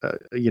had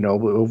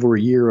over a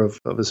year of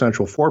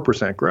essential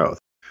 4% growth.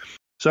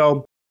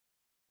 So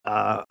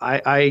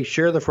I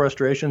share the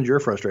frustrations, your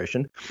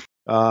frustration,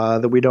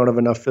 that we don't have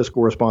enough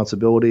fiscal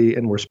responsibility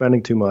and we're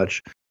spending too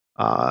much.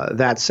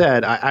 That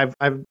said, I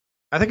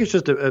think it's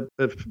just a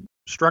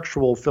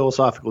structural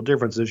philosophical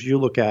difference as you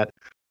look at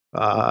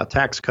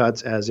tax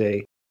cuts as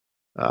a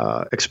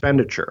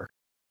expenditure.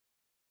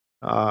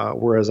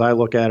 Whereas I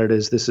look at it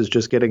as this is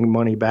just getting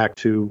money back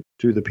to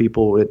the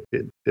people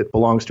it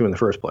belongs to in the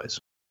first place.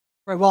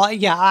 Right. Well,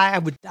 yeah, I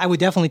would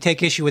definitely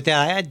take issue with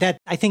that.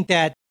 I think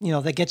that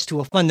that gets to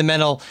a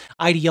fundamental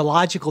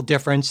ideological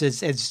difference.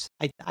 As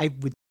I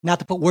would, not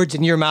to put words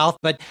in your mouth,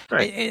 but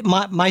right.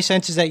 My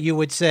sense is that you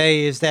would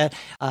say is that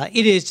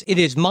it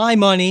is my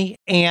money,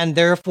 and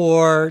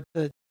therefore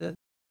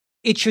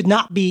it should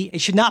not be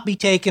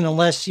taken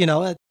unless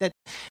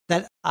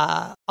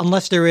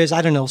unless there is,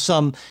 I don't know,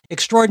 some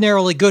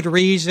extraordinarily good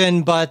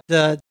reason, but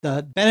the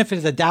benefit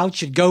of the doubt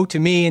should go to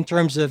me in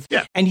terms of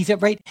anything,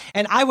 right?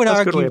 And I would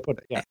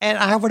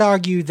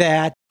argue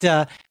that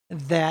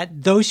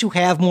those who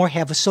have more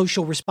have a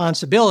social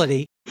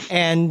responsibility,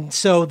 and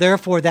so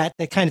therefore that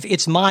kind of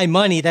it's my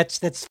money.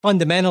 That's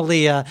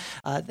fundamentally a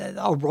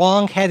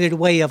wrong-headed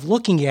way of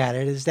looking at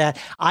it. Is that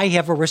I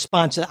have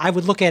a I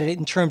would look at it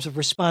in terms of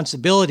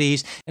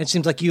responsibilities, and it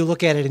seems like you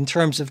look at it in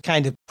terms of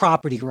kind of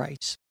property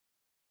rights.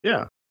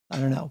 Yeah. I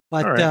don't know,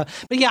 but right.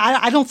 But yeah,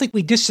 I don't think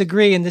we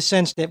disagree in the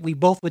sense that we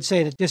both would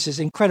say that this is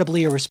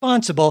incredibly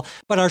irresponsible,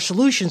 but our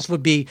solutions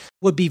would be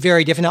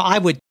very different. Now, I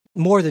would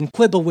more than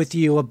quibble with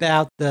you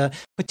about the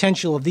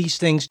potential of these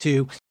things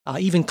to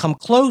even come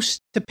close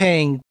to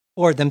paying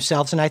for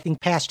themselves, and I think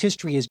past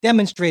history has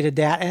demonstrated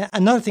that. And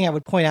another thing I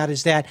would point out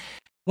is that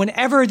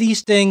whenever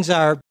these things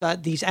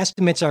these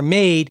estimates are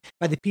made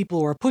by the people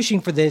who are pushing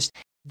for this,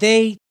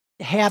 they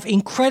have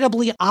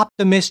incredibly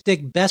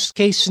optimistic best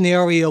case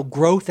scenario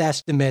growth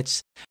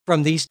estimates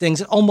from these things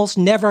that almost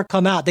never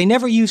come out. They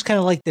never use kind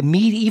of like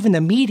even the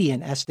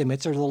median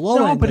estimates or the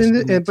low end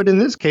estimates. But in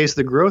this case,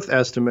 the growth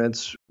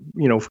estimates,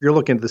 if you're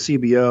looking at the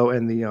CBO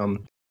and the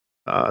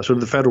sort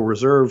of the Federal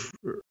Reserve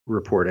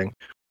reporting,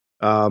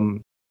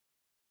 the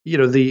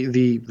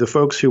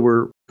folks who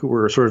were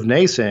sort of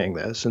naysaying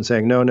this and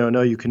saying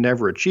no, you can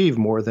never achieve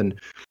more than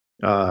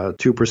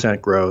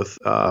 2% growth.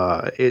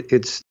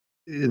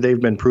 They've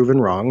been proven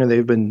wrong, and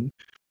they've been,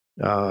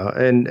 I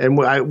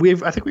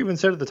think we even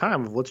said at the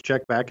time of let's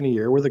check back in a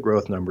year where the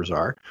growth numbers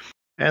are,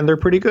 and they're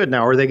pretty good.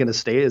 Now, are they going to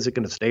stay? Is it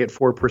going to stay at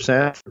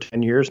 4% for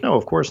 10 years? No,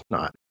 of course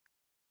not.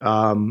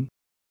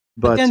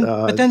 But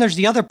then there's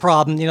the other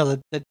problem, the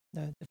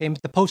famous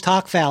post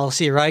hoc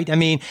fallacy, right? I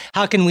mean,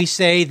 how can we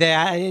say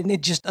that? And it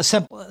just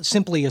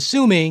simply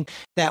assuming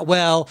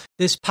that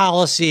this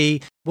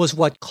policy was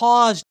what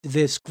caused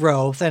this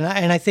growth, and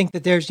I think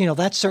that there's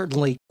that's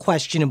certainly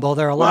questionable.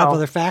 There are a lot of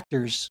other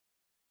factors.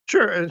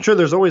 Sure.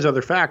 There's always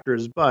other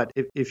factors, but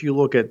if you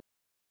look at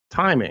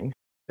timing,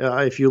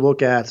 if you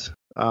look at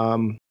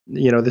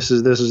this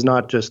is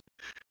not just.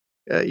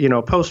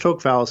 Post hoc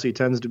fallacy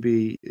tends to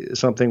be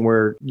something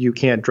where you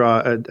can't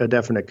draw a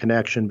definite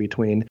connection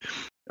between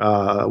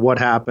what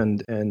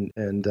happened and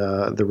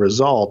the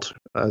result,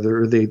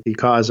 the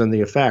cause and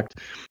the effect.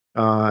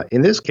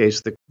 In this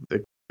case, the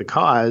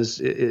cause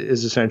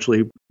is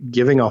essentially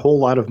giving a whole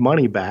lot of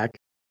money back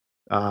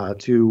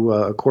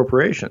to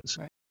corporations.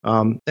 Right.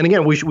 And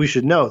again, we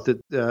should note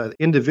that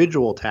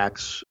individual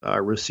tax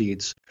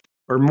receipts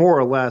are more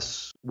or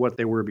less what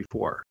they were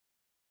before.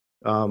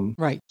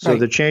 Right. So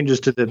the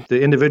changes to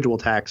the individual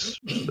tax,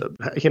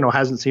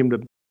 hasn't seemed to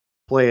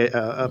play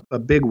a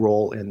big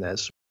role in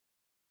this.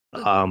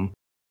 But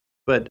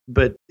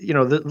But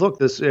look,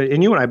 this,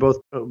 and you and I both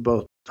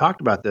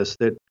talked about this,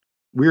 that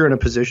we're in a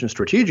position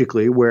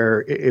strategically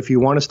where if you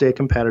want to stay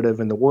competitive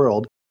in the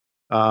world,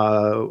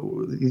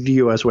 the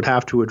U.S. would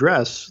have to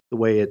address the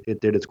way it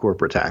did its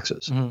corporate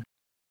taxes. Mm-hmm.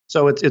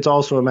 So it's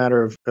also a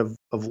matter of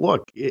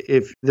look,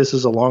 if this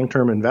is a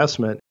long-term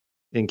investment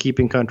in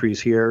keeping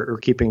countries here or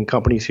keeping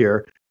companies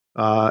here,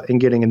 and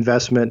getting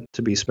investment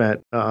to be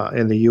spent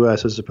in the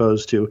U.S. as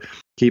opposed to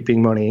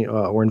keeping money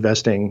or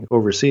investing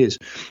overseas.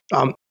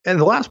 And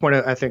the last point,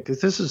 I think,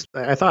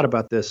 I thought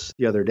about this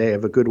the other day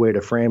of a good way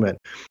to frame it.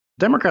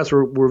 Democrats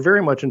were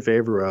very much in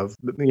favor of,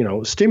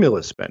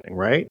 stimulus spending,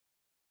 right?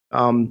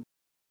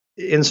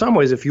 In some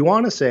ways, if you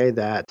want to say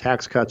that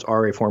tax cuts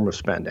are a form of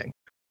spending,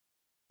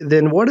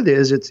 then what it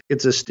is,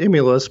 it's a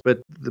stimulus,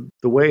 but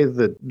the way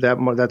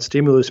that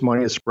stimulus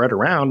money is spread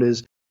around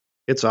is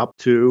it's up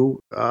to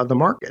the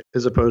market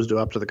as opposed to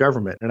up to the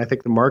government. And I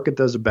think the market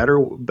does a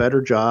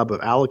better job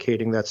of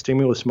allocating that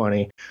stimulus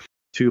money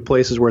to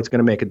places where it's going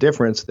to make a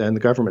difference than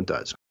the government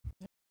does.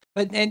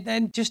 But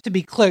and just to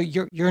be clear,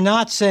 you're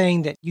not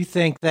saying that you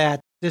think that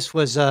this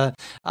was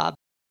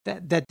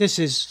that this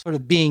is sort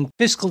of being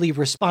fiscally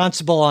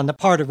responsible on the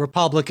part of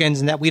Republicans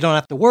and that we don't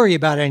have to worry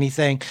about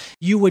anything.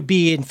 You would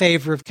be in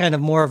favor of kind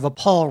of more of a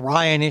Paul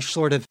Ryan-ish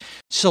sort of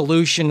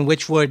solution,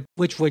 which would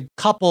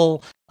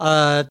couple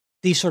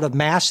these sort of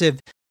massive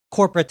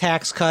corporate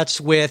tax cuts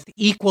with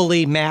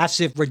equally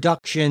massive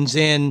reductions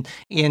in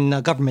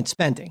government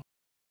spending.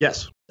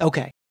 Yes.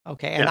 Okay.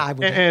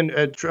 And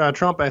yeah.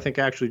 Trump, I think,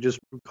 actually just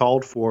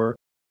called for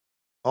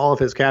all of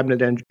his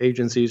cabinet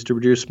agencies to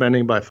reduce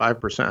spending by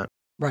 5%.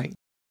 Right.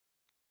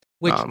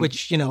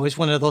 Which is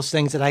one of those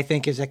things that I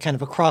think is a kind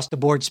of across the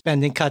board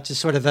spending cuts is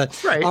sort of a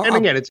right. And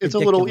again, it's a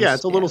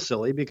little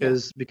silly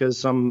because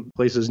some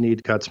places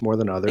need cuts more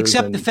than others.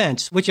 Except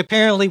defense, which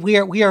apparently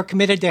we are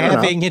committed to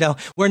having.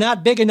 We're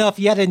not big enough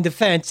yet in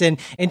defense, and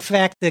in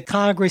fact, the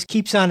Congress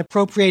keeps on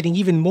appropriating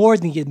even more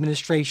than the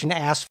administration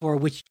asked for,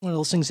 which is one of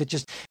those things that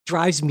just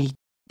drives me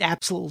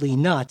absolutely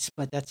nuts.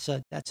 But that's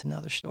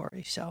another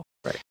story. So.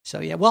 Right. So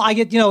yeah, well, I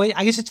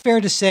guess it's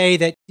fair to say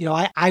that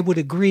I would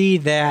agree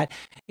that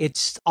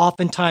it's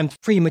oftentimes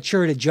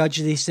premature to judge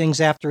these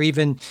things after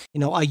even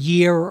a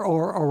year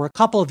or a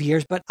couple of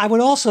years. But I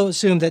would also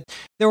assume that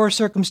there are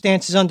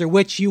circumstances under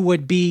which you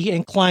would be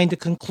inclined to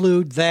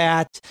conclude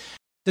that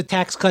the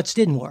tax cuts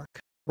didn't work.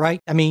 Right?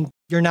 I mean,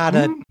 you're not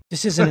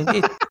this isn't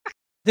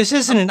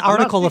an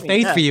article of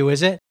faith for you,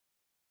 is it?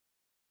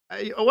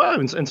 Well,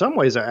 in some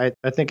ways, I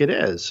think it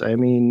is. I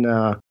mean.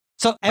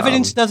 So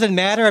evidence doesn't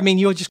matter? I mean,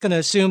 you're just going to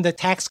assume that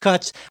tax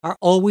cuts are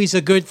always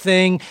a good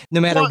thing, no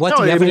matter what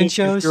the evidence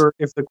shows?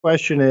 If the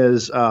question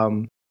is,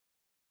 I'm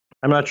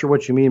not sure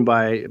what you mean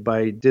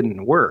by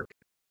didn't work.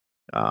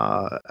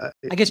 I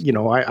guess,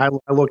 I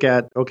look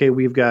at, okay,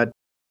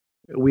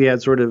 we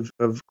had sort of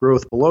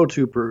growth below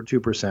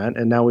 2%,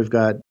 and now we've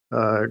got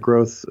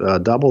growth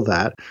double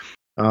that.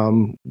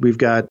 We've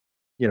got,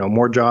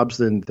 more jobs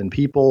than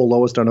people,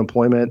 lowest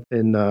unemployment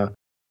in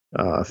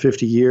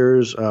 50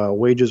 years,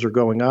 wages are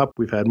going up.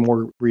 We've had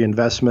more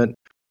reinvestment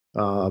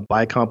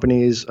by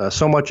companies.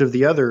 So much of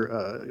the other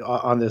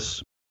on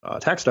this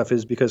tax stuff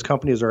is because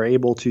companies are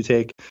able to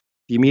take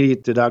the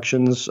immediate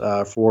deductions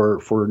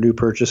for new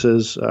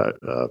purchases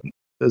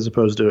as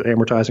opposed to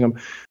amortizing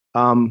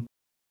them.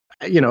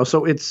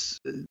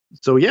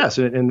 So yes,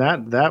 in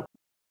that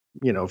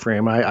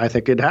frame, I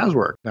think it has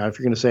worked. Now, if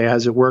you're going to say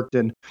has it worked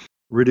in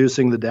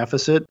reducing the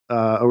deficit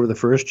over the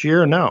first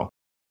year, no.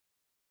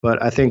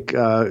 But I think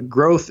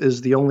growth is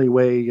the only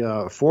way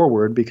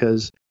forward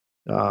because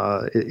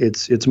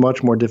it's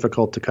much more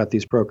difficult to cut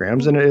these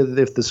programs. And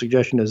if the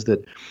suggestion is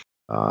that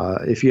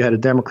if you had a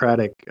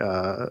Democratic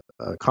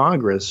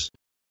Congress,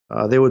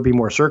 they would be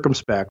more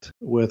circumspect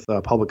with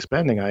public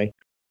spending, I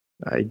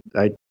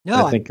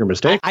think you're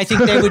mistaken. I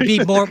think they would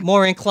be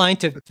more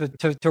inclined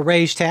to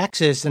raise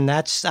taxes, and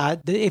that's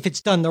if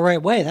it's done the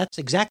right way. That's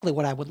exactly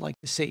what I would like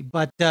to see.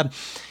 But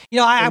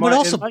I would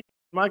also.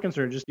 My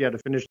concern, just to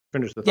finish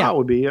the thought,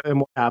 would be, and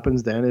what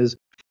happens then is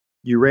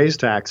you raise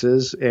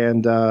taxes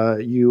and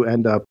you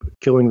end up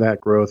killing that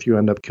growth, you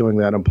end up killing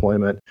that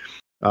employment,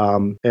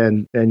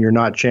 and you're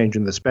not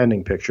changing the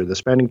spending picture. The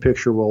spending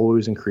picture will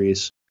always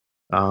increase.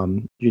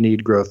 You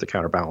need growth to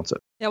counterbalance it.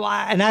 Yeah, well,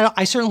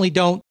 I certainly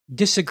don't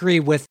disagree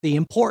with the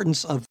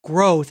importance of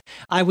growth.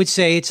 I would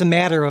say it's a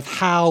matter of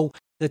how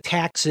the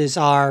taxes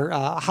are,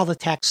 how the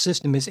tax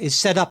system is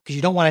set up, because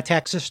you don't want a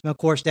tax system, of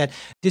course, that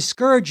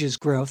discourages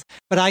growth.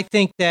 But I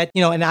think that,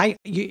 and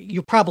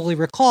you probably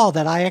recall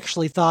that I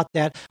actually thought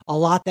that a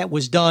lot that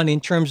was done in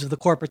terms of the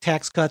corporate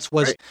tax cuts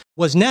was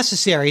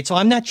necessary. So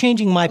I'm not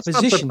changing my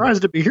position. I'm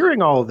surprised to be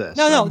hearing all of this.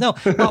 No.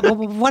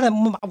 What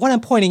I'm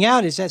pointing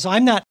out is that so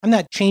I'm not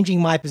changing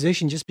my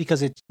position just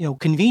because it's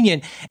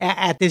convenient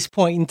at this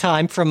point in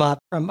time from a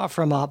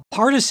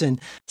partisan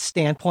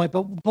standpoint.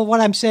 But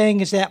what I'm saying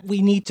is that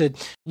we need to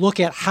look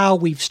at how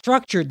we've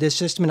structured this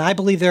system. And I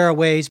believe there are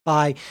ways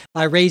by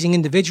raising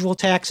individual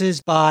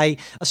taxes, by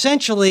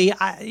essentially,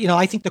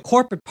 I think the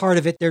corporate part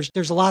of it,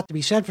 there's a lot to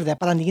be said for that.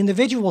 But on the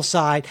individual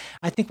side,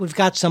 I think we've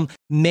got some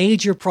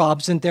major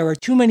problems, and there are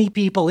too many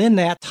people in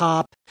that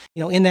top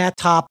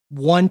 1%,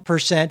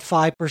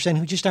 5%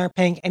 who just aren't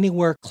paying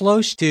anywhere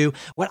close to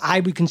what I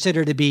would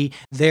consider to be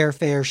their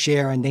fair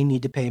share, and they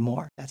need to pay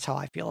more. That's how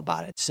I feel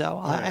about it.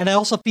 So, and I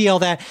also feel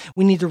that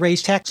we need to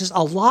raise taxes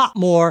a lot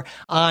more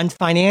on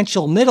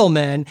financial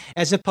middlemen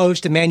as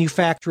opposed to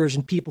manufacturers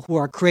and people who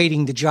are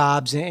creating the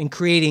jobs and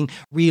creating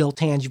real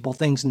tangible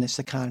things in this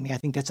economy. I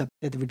think that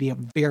would be a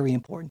very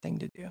important thing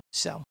to do.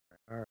 So.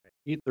 All right.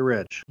 Eat the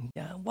rich.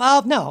 Yeah.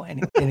 Well, no.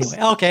 Anyway.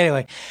 Okay.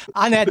 Anyway,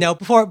 on that note,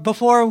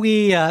 before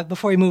we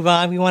move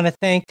on, we want to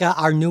thank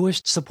our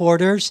newest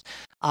supporters,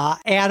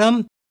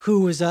 Adam,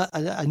 who is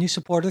a new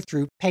supporter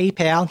through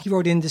PayPal. He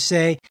wrote in to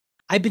say,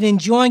 "I've been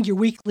enjoying your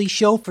weekly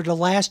show for the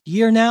last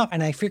year now,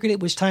 and I figured it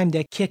was time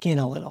to kick in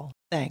a little.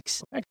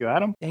 Thanks." Thank you,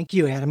 Adam. Thank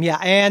you, Adam. Yeah.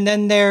 And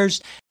then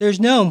there's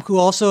Noam, who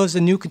also is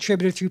a new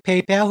contributor through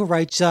PayPal, who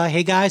writes,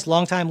 "Hey guys,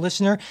 longtime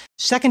listener,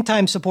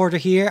 second-time supporter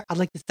here. I'd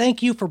like to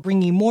thank you for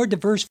bringing more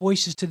diverse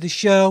voices to the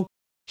show.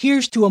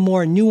 Here's to a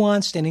more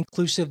nuanced and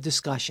inclusive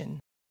discussion."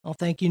 Well,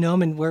 thank you,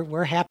 Noam, and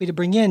we're happy to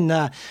bring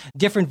in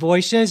different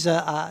voices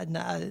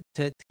to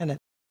kind of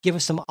give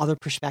us some other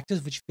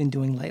perspectives, which we've been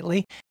doing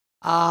lately.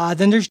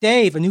 Then there's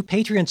Dave, a new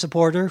Patreon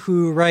supporter,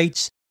 who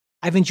writes,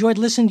 "I've enjoyed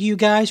listening to you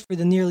guys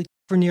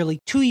for nearly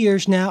 2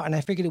 years now, and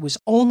I figured it was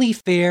only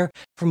fair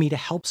for me to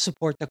help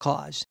support the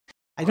cause.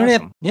 I don't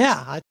have,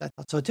 I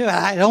thought so too.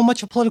 I don't have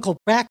much of a political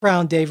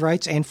background," Dave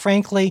writes, "and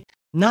frankly,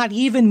 not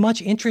even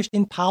much interest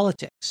in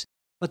politics.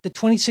 But the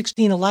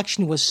 2016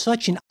 election was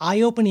such an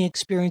eye-opening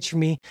experience for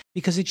me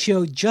because it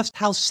showed just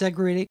how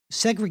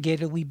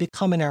segregated we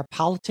become in our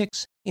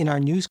politics, in our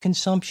news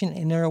consumption, and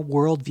in our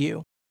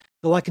worldview.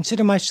 Though I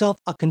consider myself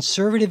a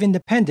conservative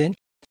independent,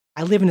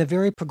 I live in a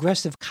very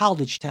progressive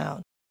college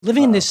town.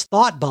 Living in this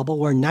thought bubble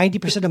where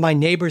 90% of my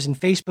neighbors and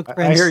Facebook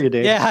friends I hear you,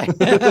 Dave.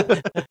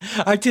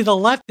 are to the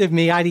left of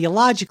me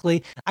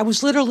ideologically, I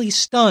was literally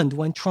stunned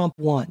when Trump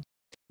won.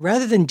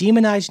 Rather than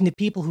demonizing the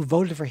people who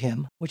voted for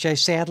him, which I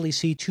sadly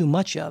see too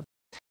much of,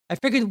 I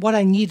figured what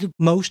I needed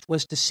most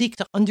was to seek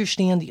to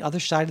understand the other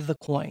side of the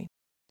coin.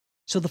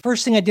 So the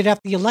first thing I did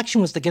after the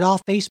election was to get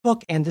off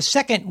Facebook, and the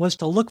second was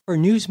to look for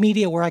news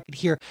media where I could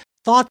hear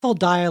thoughtful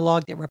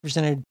dialogue that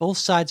represented both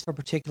sides of a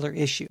particular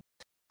issue.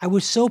 I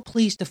was so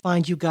pleased to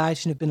find you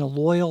guys and have been a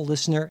loyal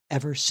listener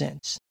ever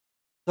since.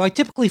 Though I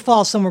typically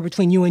fall somewhere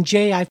between you and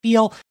Jay, I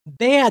feel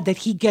bad that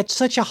he gets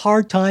such a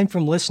hard time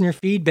from listener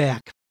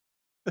feedback.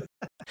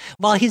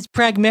 While his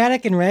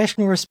pragmatic and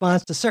rational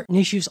response to certain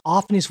issues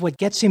often is what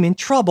gets him in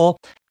trouble,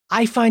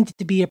 I find it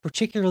to be a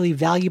particularly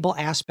valuable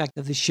aspect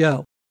of the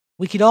show.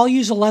 We could all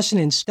use a lesson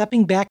in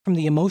stepping back from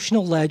the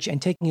emotional ledge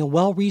and taking a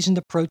well-reasoned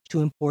approach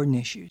to important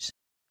issues.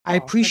 I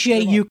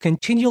appreciate you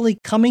continually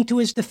coming to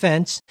his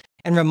defense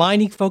and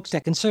reminding folks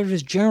that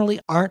conservatives generally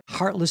aren't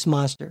heartless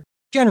monsters.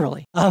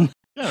 Generally.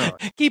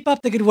 Keep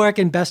up the good work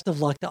and best of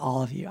luck to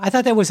all of you." I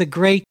thought that was a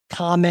great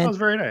comment. That was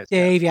very nice,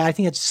 Dave. Yeah, I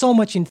think it's so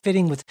much in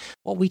fitting with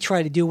what we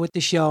try to do with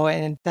the show,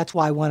 and that's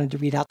why I wanted to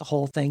read out the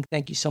whole thing.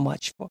 Thank you so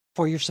much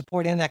for your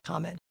support and that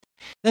comment.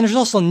 Then there's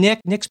also Nick.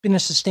 Nick's been a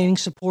sustaining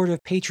supporter of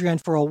Patreon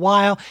for a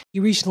while. He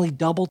recently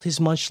doubled his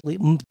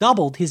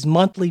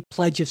monthly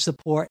pledge of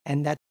support,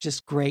 and that's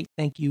just great.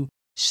 Thank you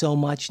so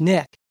much,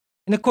 Nick.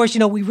 And of course,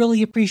 we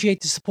really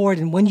appreciate the support.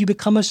 And when you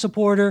become a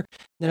supporter,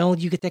 not only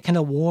do you get that kind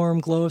of warm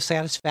glow of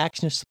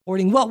satisfaction of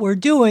supporting what we're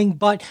doing,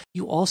 but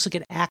you also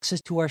get access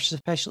to our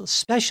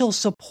special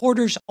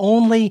supporters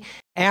only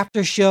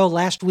after show.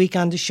 Last week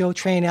on the show,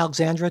 Trey and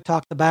Alexandra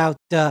talked about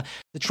the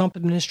Trump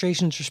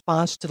administration's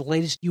response to the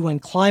latest UN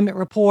climate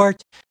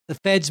report, the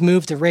Fed's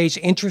move to raise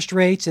interest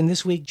rates, and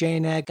this week, Jay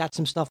and I got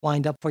some stuff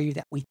lined up for you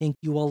that we think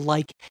you will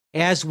like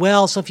as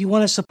well. So if you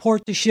want to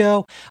support the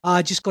show,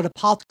 just go to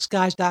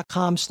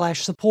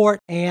politicsguys.com/support,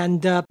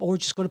 and or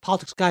just go to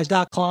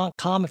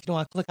politicsguys.com if you don't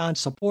want to click on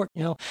support,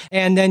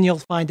 and then you'll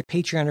find the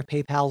Patreon or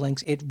PayPal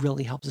links. It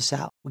really helps us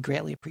out. We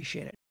greatly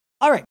appreciate it.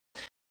 All right.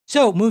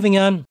 So moving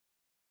on.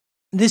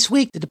 This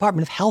week, the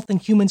Department of Health and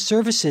Human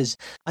Services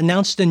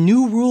announced a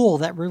new rule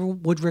that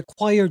would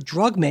require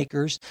drug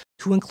makers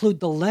to include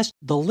the list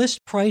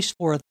price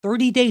for a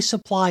 30-day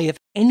supply of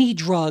any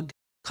drug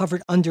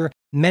covered under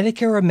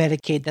Medicare or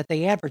Medicaid that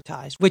they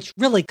advertise, which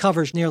really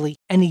covers nearly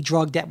any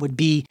drug that would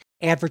be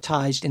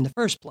advertised in the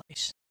first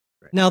place.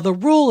 Right. Now, the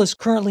rule is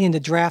currently in the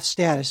draft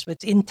status, but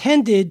it's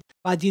intended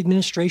by the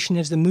administration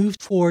as the move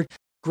toward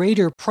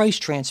greater price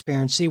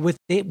transparency,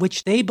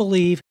 which they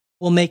believe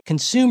will make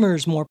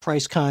consumers more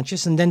price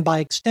conscious and then by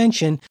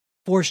extension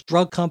force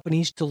drug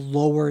companies to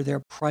lower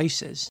their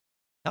prices.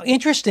 Now,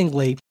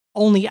 interestingly,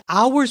 only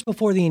hours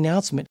before the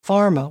announcement,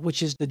 Pharma,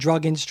 which is the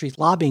drug industry's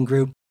lobbying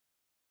group,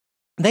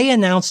 they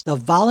announced a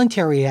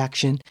voluntary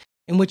action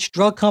in which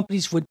drug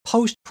companies would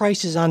post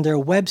prices on their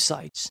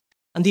websites.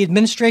 And the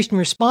administration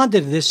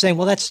responded to this saying,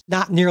 well, that's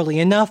not nearly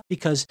enough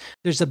because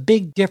there's a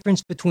big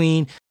difference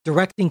between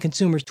directing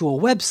consumers to a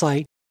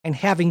website and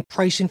having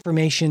price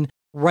information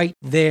right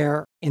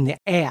there in the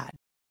ad.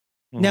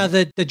 Mm-hmm. Now,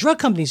 the drug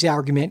company's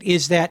argument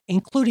is that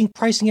including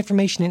pricing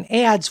information in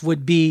ads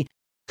would be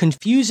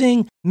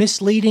confusing,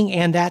 misleading,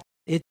 and that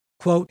it,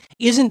 quote,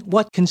 isn't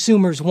what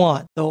consumers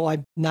want, though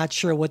I'm not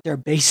sure what their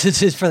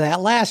basis is for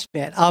that last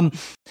bit. I'm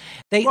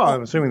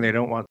assuming they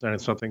don't want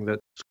something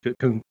that's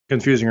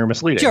confusing or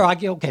misleading. Sure,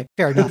 okay,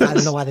 fair enough. I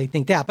don't know why they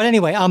think that. But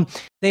anyway,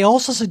 they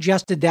also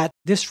suggested that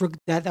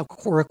that a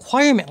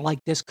requirement like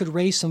this could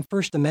raise some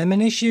First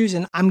Amendment issues,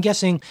 and I'm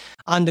guessing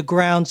on the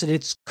grounds that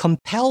it's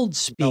compelled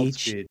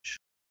speech.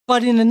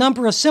 But in a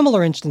number of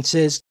similar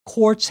instances,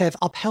 courts have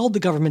upheld the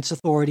government's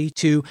authority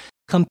to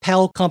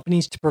compel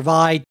companies to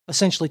provide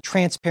essentially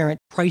transparent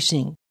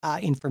pricing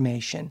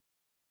information.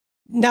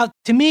 Now,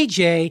 to me,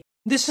 Jay,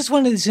 this is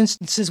one of these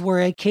instances where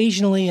I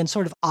occasionally and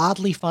sort of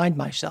oddly find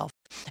myself,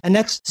 and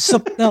that's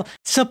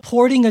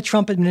supporting a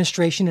Trump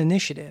administration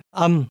initiative.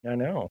 I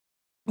know.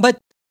 But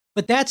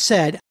that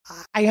said,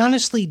 I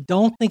honestly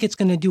don't think it's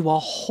going to do a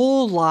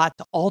whole lot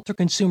to alter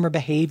consumer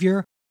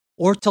behavior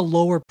or to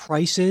lower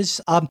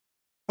prices.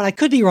 But I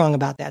could be wrong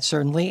about that,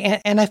 certainly.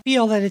 And I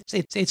feel that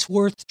it's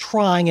worth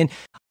trying. And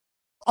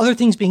other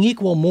things being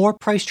equal, more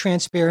price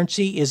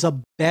transparency is a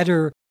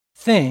better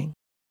thing.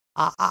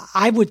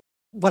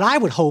 What I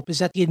would hope is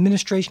that the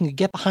administration could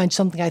get behind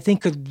something I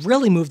think could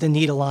really move the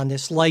needle on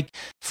this, like,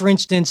 for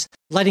instance,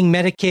 letting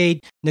Medicaid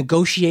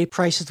negotiate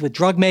prices with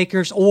drug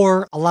makers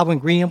or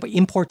allowing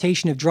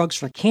importation of drugs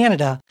for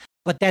Canada.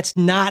 But that's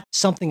not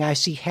something I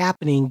see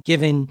happening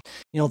given,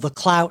 the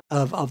clout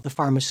of the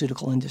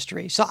pharmaceutical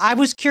industry. So I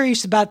was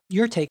curious about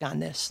your take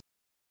on this.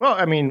 Well,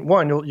 I mean,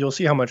 one, you'll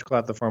see how much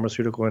clout the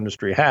pharmaceutical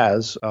industry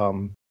has.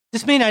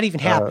 This may not even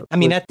happen.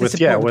 That's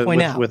important to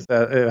point out. With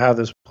how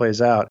this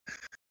plays out.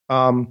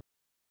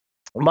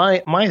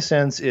 My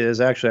sense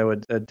is actually I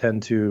would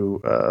tend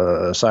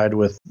to side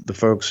with the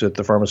folks at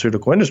the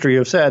pharmaceutical industry who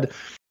have said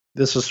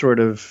this is sort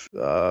of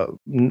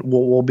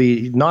will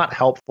be not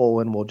helpful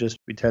and will just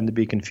tend to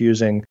be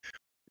confusing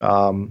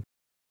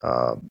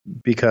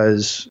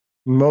because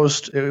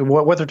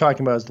what they're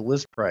talking about is the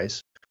list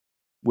price,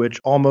 which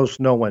almost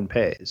no one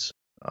pays.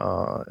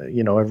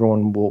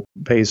 Everyone will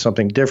pay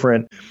something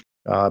different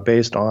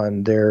based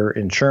on their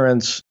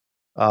insurance,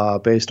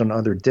 based on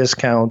other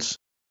discounts.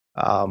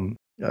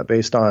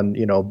 Based on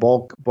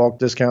bulk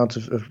discounts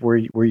of where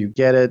you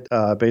get it,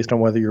 based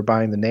on whether you're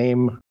buying the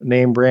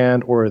name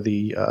brand or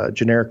the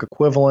generic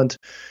equivalent.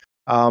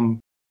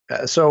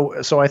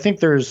 So I think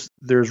there's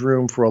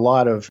room for a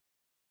lot of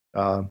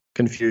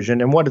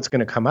confusion, and what it's going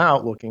to come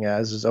out looking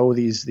as is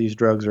these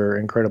drugs are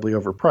incredibly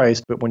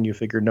overpriced. But when you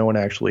figure no one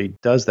actually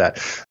does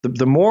that,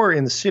 the more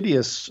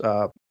insidious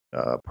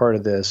part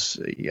of this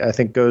I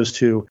think goes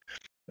to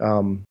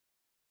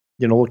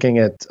looking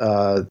at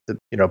the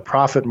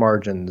profit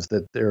margins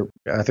I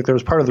think there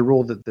was part of the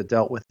rule that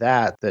dealt with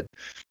that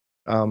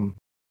and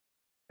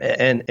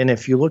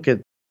if you look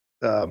at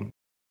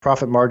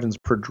profit margins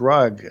per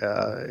drug,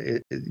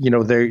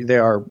 they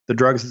are the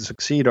drugs that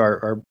succeed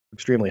are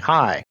extremely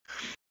high,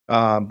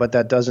 but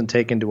that doesn't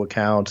take into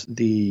account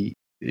the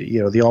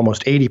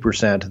almost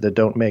 80% that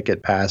don't make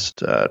it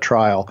past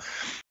trial.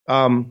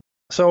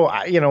 So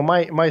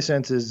my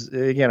sense is,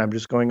 again, I'm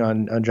just going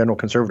on general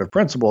conservative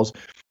principles.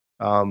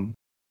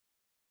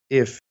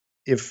 If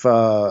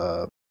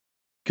the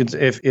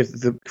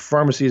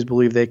pharmacies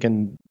believe they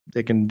can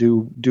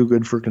do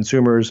good for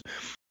consumers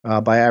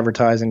by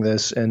advertising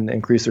this and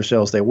increase their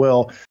sales, they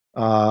will.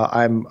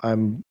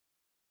 I'm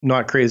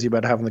not crazy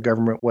about having the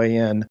government weigh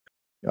in,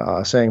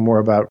 saying more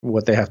about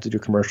what they have to do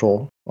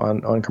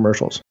on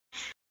commercials.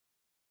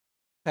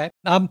 Okay.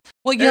 And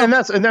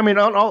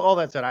all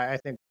that said, I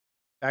think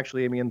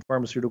actually,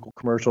 pharmaceutical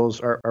commercials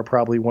are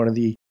probably one of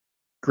the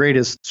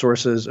greatest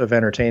sources of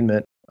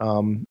entertainment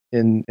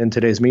in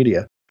today's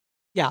media.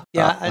 Yeah.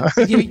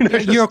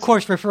 You're of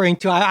course referring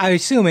to, I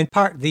assume, in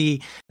part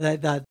the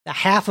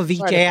half of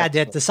each ad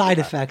that the side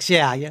effects.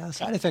 Yeah.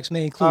 Side effects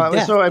may include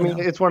death. So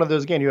it's one of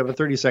those. Again, you have a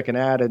 30-second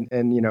ad,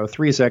 and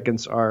 3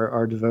 seconds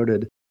are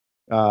devoted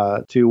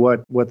to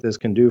what this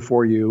can do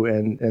for you,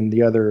 and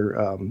the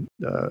other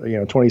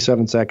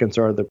 27 seconds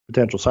are the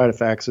potential side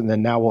effects, and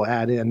then now we'll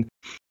add in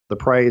the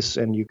price,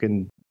 and you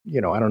can. I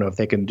don't know if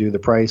they can do the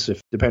price if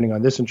depending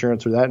on this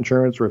insurance or that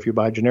insurance, or if you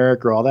buy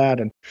generic or all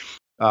that. And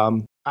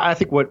I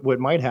think what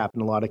might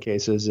happen in a lot of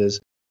cases is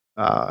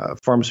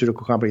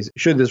pharmaceutical companies,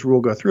 should this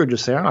rule go through,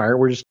 just say, all right,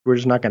 we're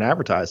just not going to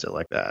advertise it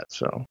like that.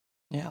 So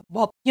yeah,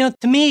 well,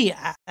 to me,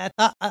 I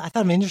thought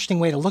an interesting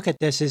way to look at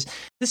this is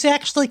this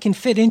actually can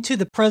fit into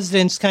the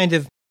president's kind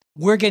of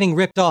we're getting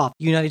ripped off.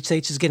 The United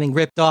States is getting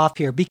ripped off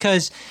here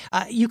because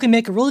you can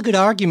make a really good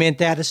argument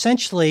that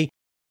essentially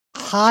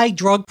high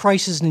drug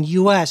prices in the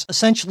U.S.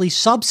 essentially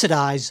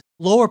subsidize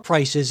lower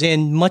prices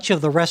in much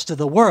of the rest of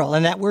the world,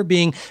 and that we're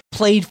being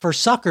played for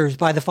suckers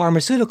by the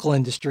pharmaceutical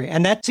industry.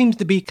 And that seems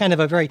to be kind of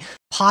a very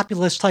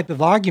populist type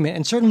of argument.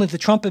 And certainly the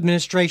Trump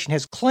administration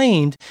has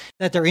claimed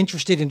that they're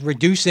interested in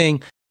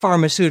reducing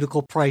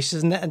pharmaceutical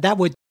prices, and that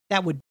would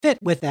fit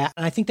with that.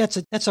 And I think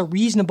that's a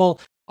reasonable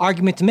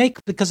argument to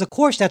make, because of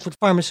course that's what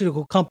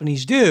pharmaceutical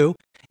companies do,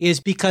 is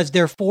because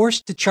they're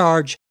forced to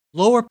charge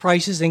lower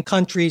prices in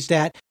countries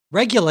that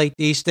regulate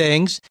these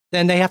things.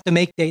 Then they have to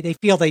they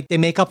feel they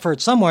make up for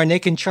it somewhere, and they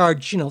can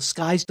charge,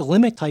 sky's the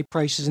limit type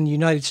prices in the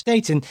United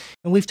States. And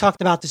we've talked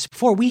about this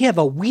before. We have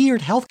a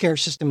weird healthcare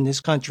system in this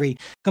country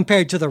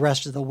compared to the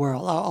rest of the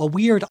world, a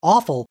weird,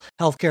 awful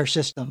healthcare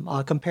system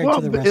compared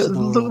to the rest of the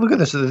world. Look at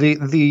this.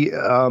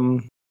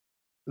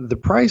 The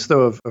price,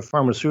 though, of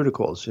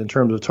pharmaceuticals in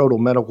terms of total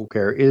medical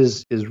care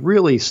is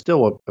really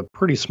still a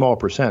pretty small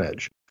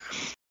percentage.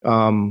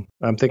 I'm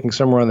thinking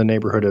somewhere in the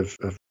neighborhood of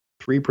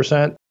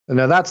 3%. And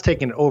now that's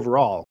taken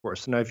overall, of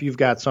course. Now, if you've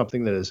got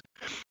something that is,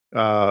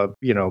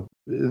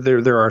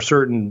 there are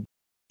certain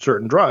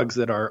drugs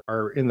that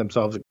are in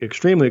themselves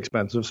extremely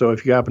expensive. So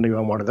if you happen to be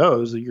on one of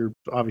those, you're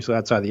obviously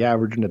outside the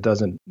average, and it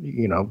doesn't,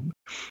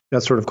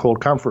 that's sort of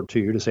cold comfort to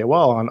you to say,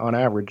 well, on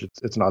average,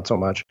 it's not so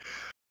much.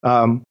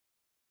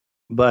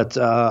 But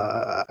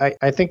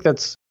I think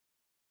that's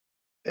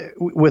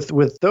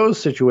with those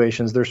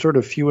situations, they're sort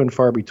of few and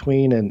far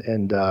between,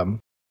 and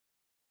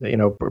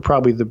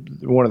probably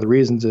one of the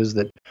reasons is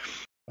that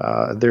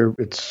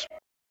it's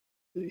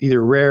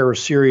either rare or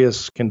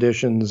serious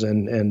conditions,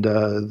 and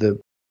the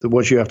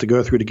what you have to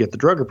go through to get the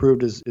drug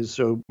approved is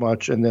so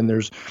much, and then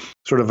there's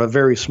sort of a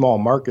very small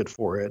market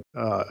for it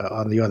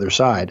on the other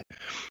side.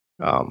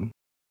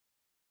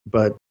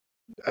 But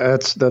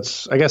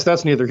that's I guess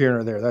that's neither here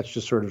nor there. That's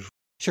just sort of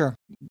sure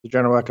the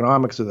general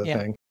economics of the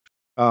thing.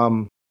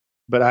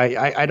 But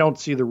I don't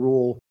see the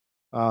rule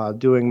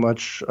doing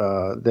much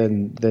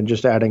than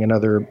just adding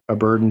a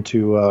burden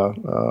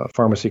to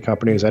pharmacy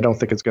companies. I don't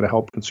think it's going to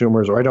help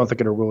consumers, or I don't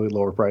think it'll really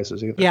lower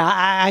prices either. Yeah,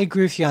 I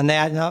agree with you on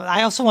that. Now,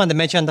 I also wanted to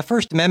mention on the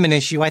First Amendment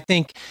issue, I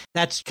think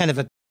that's kind of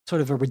a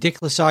sort of a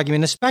ridiculous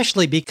argument,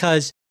 especially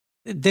because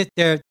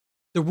the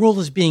rule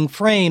is being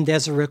framed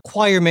as a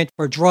requirement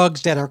for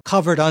drugs that are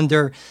covered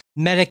under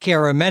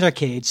Medicare or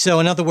Medicaid. So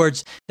in other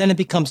words, then it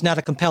becomes not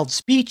a compelled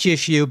speech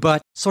issue,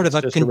 but sort of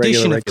a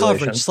condition of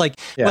coverage. It's like,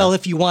 well,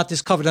 if you want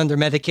this covered under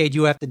Medicaid,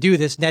 you have to do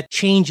this. And that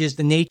changes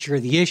the nature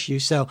of the issue.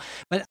 So,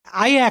 but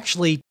I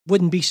actually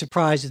wouldn't be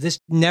surprised if this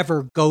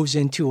never goes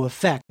into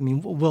effect. I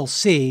mean, we'll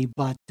see,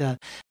 but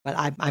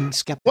I'm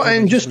skeptical. Well,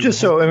 and just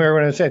so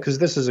everyone understands, because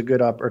this is a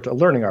good a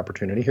learning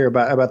opportunity here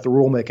about the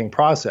rulemaking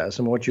process.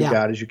 And what you've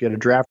got is you get a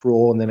draft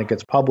rule, and then it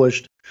gets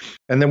published,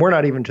 and then we're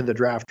not even to the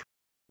draft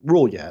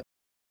rule yet.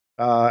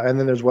 And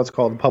then there's what's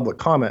called the public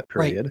comment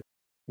period. Right.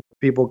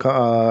 People come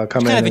in. It's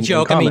kind of a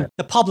joke. I mean,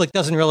 the public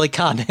doesn't really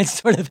comment.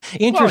 Sort of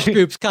interest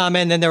groups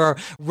comment, and there are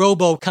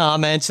robo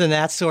comments and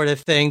that sort of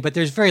thing. But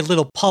there's very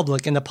little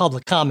public in the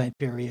public comment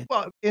period.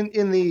 Well,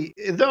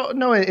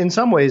 in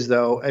some ways,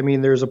 though, I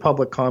mean, there's a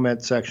public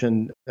comment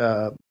section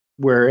and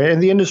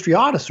the industry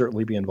ought to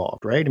certainly be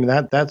involved, right? I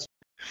mean, that's.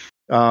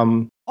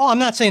 I'm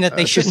not saying that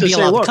they shouldn't be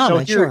allowed to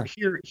comment. So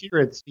here,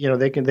 it's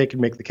they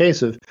can make the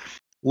case of,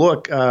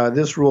 look,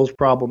 this rule is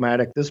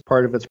problematic. This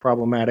part of it's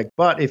problematic,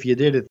 but if you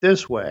did it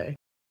this way,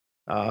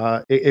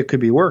 it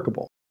could be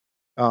workable.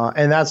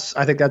 And I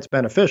think that's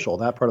beneficial.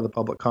 That part of the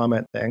public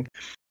comment thing,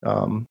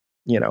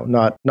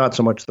 not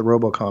so much the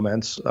robo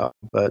comments,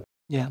 but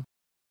yeah.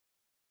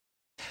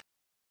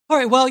 All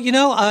right. Well,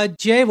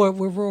 Jay, we're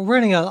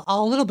running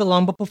a little bit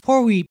long, but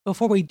before we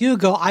do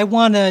go, I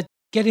want to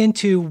get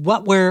into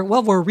what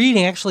we're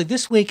reading. Actually,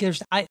 this week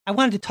I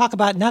wanted to talk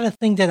about not a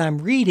thing that I'm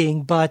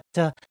reading, but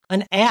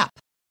an app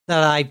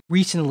that I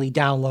recently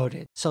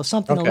downloaded. So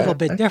something a little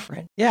bit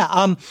different.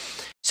 Yeah.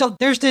 So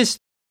there's this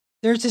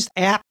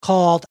app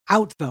called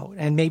Outvote,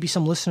 and maybe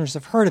some listeners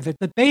have heard of it.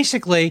 But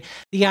basically,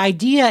 the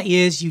idea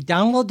is you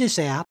download this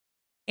app,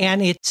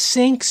 and it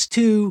syncs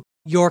to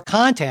your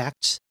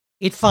contacts.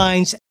 It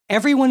finds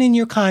everyone in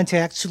your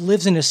contacts who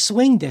lives in a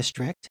swing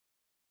district,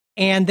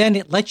 and then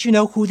it lets you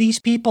know who these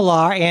people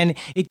are, and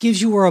it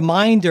gives you a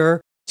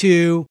reminder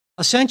to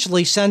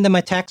essentially send them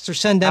a text or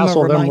send them a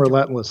reminder. Them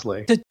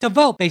relentlessly. To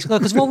vote, basically.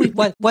 Because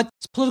what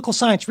political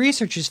science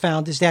research has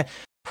found is that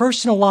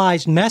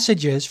personalized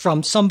messages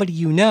from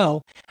somebody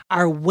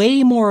are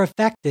way more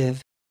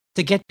effective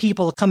to get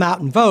people to come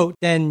out and vote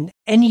than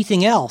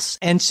anything else.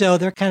 And so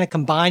they're kind of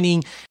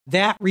combining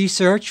that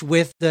research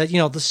with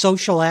the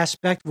social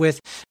aspect with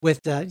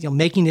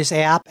making this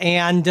app.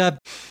 And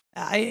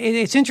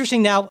it's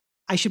interesting. Now,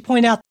 I should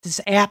point out that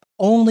this app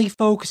only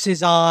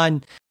focuses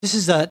on, this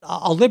is a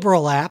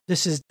liberal app.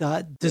 This is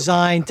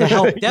designed to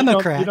help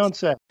Democrats. You don't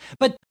say.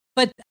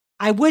 But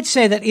I would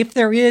say that if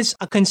there is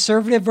a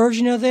conservative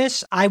version of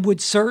this, I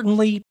would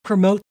certainly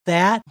promote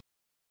that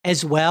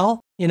as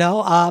well.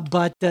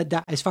 But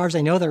as far as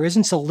I know, there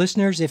isn't. So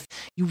listeners, if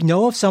you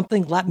know of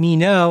something, let me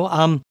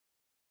know.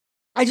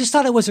 I just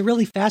thought it was a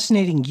really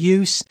fascinating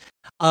use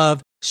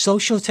of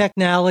social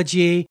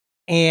technology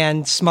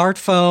and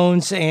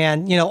smartphones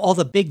and, all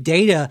the big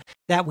data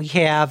that we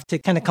have to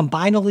kind of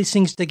combine all these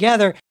things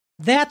together.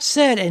 That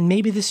said, and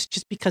maybe this is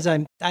just because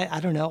I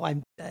don't know,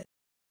 I'm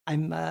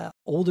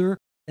older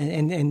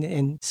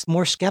and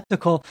more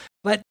skeptical,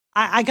 but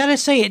I got to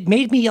say, it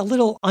made me a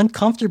little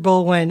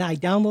uncomfortable when I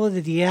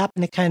downloaded the app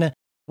and it kind of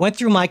went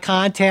through my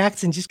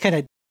contacts and just kind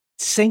of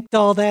synced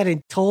all that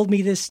and told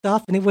me this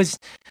stuff. And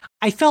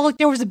I felt like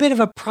there was a bit of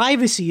a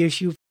privacy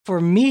issue for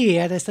me.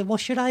 And I said, well,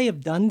 should I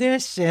have done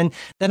this? And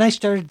then I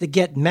started to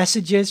get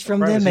messages from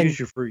them. And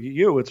issue for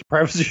you, it's a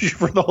privacy issue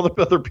for all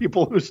the other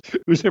people whose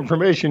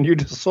information you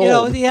just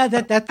sold. Yeah,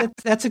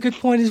 that's a good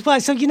point as well.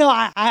 So,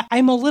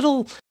 I'm a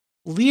little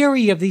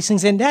leery of these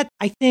things. And that,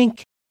 I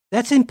think,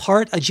 that's in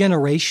part a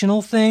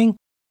generational thing.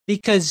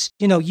 Because,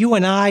 you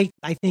and I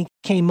think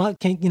came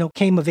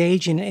of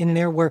age in an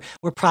era where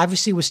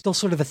privacy was still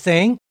sort of a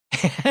thing.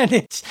 And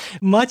it's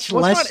much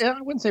less. I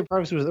wouldn't say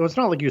privacy was. It's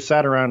not like you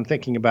sat around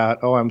thinking about,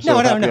 oh, I'm so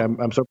happy, no.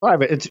 I'm so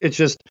private. It's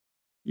just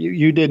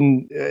you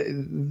didn't.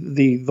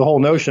 The whole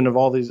notion of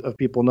of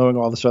people knowing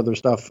all this other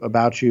stuff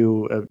about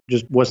you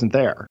just wasn't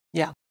there.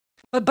 Yeah,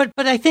 but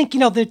I think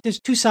there's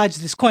two sides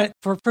of this coin.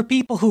 For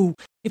people who,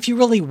 if you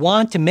really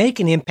want to make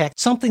an impact,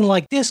 something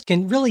like this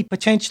can really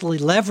potentially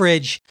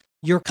leverage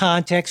your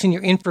contacts and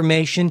your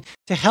information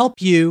to help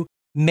you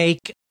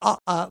make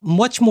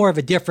much more of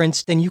a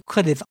difference than you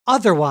could have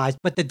otherwise.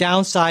 But the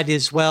downside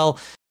is, well,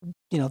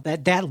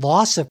 that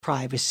loss of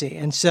privacy.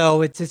 And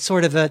so it's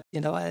sort of I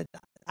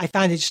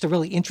find it just a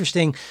really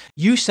interesting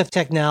use of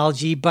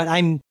technology, but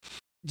I'm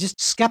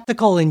just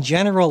skeptical in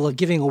general of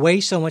giving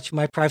away so much of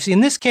my privacy. In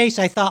this case,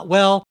 I thought,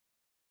 well,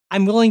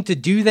 I'm willing to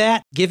do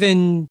that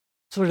given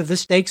sort of the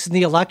stakes in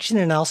the election,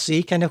 and I'll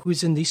see kind of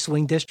who's in these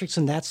swing districts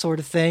and that sort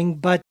of thing.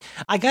 But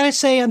I got to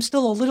say, I'm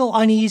still a little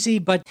uneasy.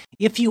 But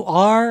if you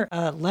are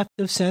left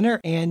of center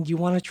and you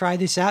want to try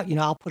this out,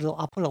 I'll put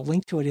a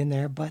link to it in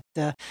there. But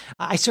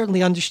I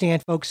certainly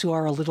understand folks who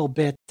are a little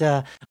bit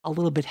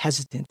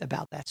hesitant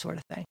about that sort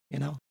of thing.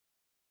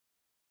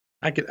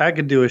 I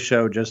could do a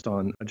show just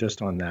on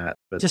that,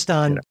 but just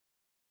on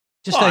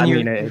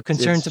your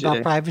concerns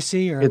about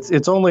privacy, or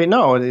it's only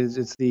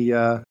it's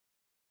the.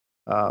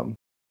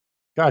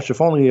 Gosh,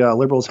 if only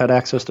liberals had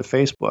access to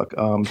Facebook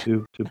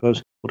to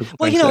post political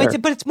things.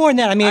 But it's more than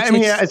that. I mean,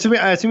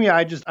 to me,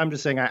 I'm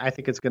just saying, I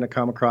think it's going to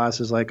come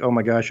across as like, oh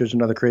my gosh, there's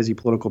another crazy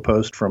political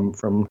post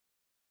from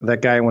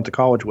that guy I went to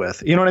college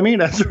with. You know what I mean?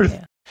 That's sort of.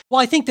 Yeah.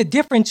 Well, I think the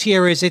difference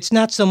here is it's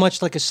not so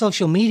much like a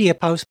social media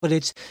post, but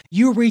it's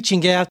you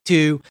reaching out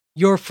to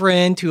your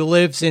friend who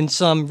lives in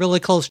some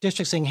really close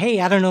district saying, hey,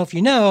 I don't know if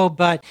you know,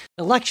 but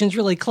the election's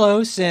really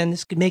close and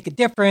this could make a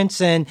difference.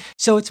 And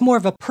so it's more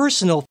of a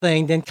personal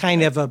thing than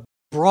kind of a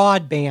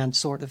broadband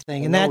sort of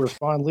thing. And that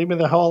respond, leave me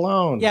the hell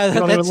alone. Yeah, you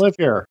don't even live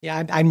here.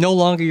 Yeah, I'm no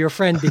longer your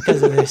friend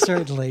because of this,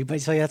 certainly. But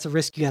so that's a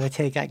risk you got to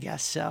take, I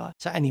guess. So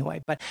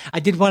anyway, but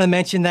I did want to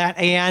mention that.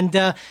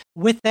 And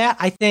with that,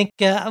 I think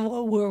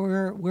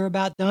we're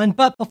about done.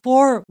 But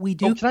before we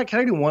do, can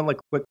I do one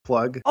quick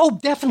plug? Oh,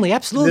 definitely,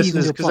 absolutely. You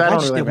can do a plug. I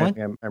don't really have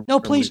anything. No,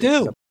 please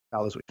do.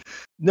 This week.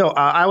 No,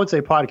 I would say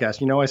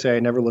podcast. I say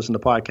I never listen to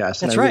podcasts,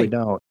 that's and I really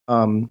don't.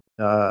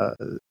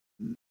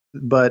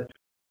 But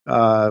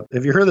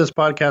have you heard of this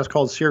podcast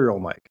called Serial,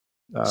 Mike?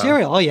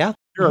 Serial, oh yeah.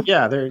 Serial,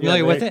 yeah.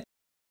 Familiar with it?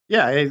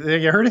 Yeah,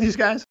 you heard of these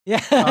guys? Yeah,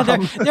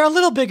 they're a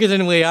little bigger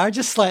than we are,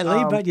 just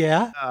slightly, but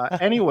yeah.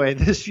 Anyway,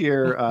 this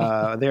year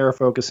they are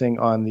focusing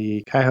on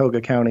the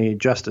Cuyahoga County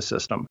justice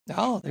system.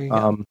 Oh, there you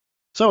go.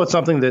 So it's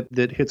something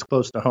that hits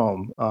close to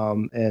home,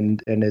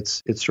 and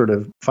it's sort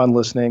of fun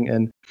listening.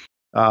 And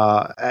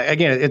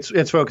again,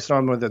 it's focused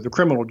on the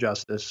criminal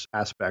justice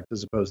aspect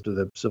as opposed to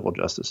the civil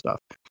justice stuff.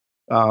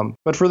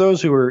 But for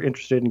those who are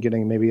interested in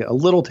getting maybe a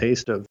little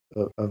taste of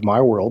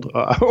my world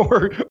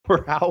or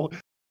how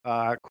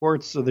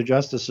courts of the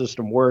justice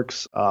system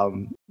works,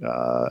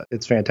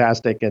 it's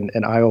fantastic and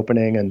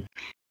eye-opening.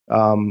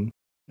 And,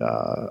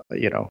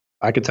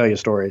 I could tell you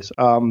stories.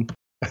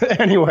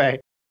 Anyway,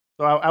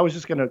 so I was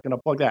just going to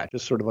plug that,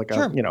 just sort of like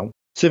sure. a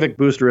civic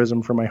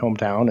boosterism for my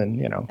hometown.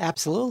 And,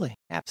 Absolutely.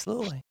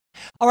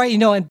 All right.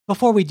 And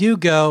before we do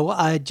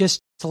go, just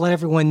to let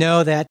everyone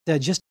know that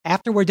just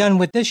after we're done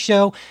with this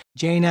show,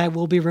 Jay and I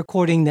will be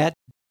recording that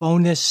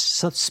bonus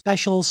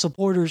special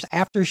supporters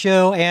after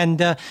show.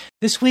 And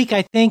this week,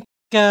 I think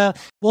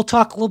we'll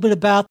talk a little bit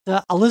about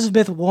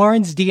Elizabeth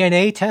Warren's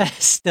DNA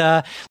test,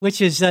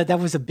 which is that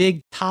was a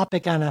big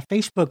topic on a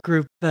Facebook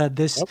group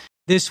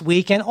this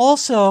week, and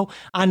also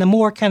on a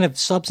more kind of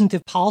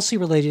substantive policy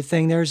related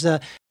thing. There's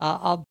a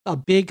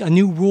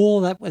new rule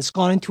that has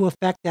gone into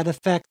effect that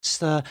affects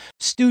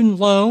student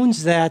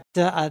loans that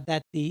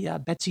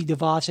the Betsy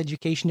DeVos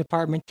Education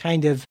Department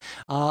kind of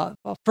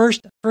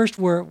first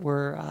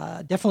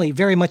were definitely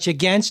very much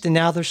against, and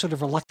now they're sort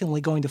of reluctantly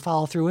going to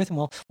follow through with. And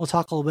we'll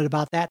talk a little bit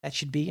about that. That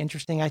should be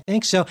interesting, I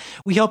think. So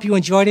we hope you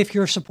enjoyed it. If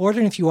you're a supporter,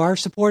 and if you are a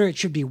supporter, it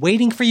should be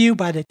waiting for you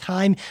by the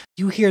time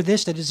you hear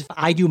this. That is, if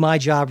I do my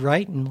job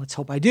right, and let's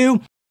hope I do.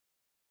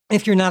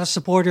 If you're not a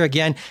supporter,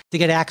 again, to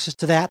get access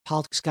to that,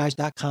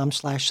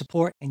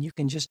 politicsguys.com/support, and you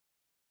can just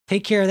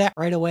take care of that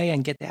right away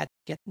and get that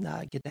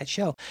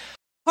show.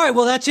 All right,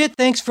 well, that's it.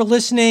 Thanks for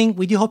listening.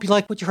 We do hope you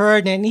like what you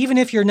heard. And even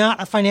if you're not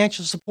a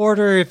financial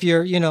supporter, if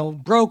you're,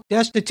 broke,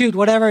 destitute,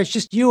 whatever, it's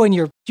just you and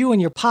your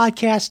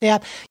podcast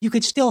app, you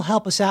could still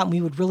help us out. And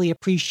we would really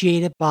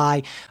appreciate it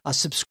by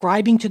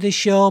subscribing to the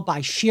show,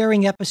 by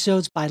sharing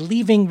episodes, by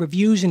leaving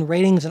reviews and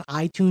ratings on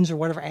iTunes or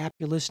whatever app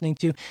you're listening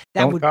to.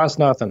 That would cost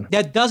nothing.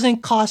 That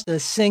doesn't cost a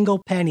single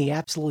penny.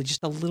 Absolutely. Just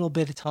a little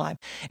bit of time.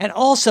 And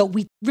also,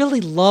 we really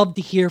love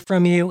to hear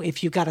from you.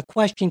 If you've got a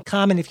question,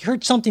 comment, if you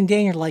heard something today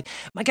and you're like,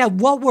 my God,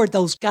 what were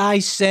those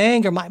guys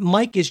saying? Or my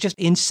mic is just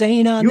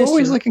insane on this. You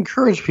always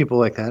encourage people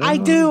like that. I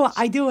do,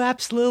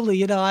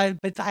 absolutely. I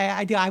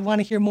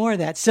want to hear more of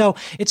that. So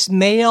it's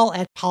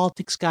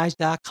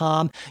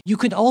mail@politicsguys.com. You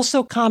can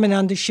also comment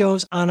on the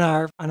shows on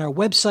our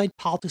website,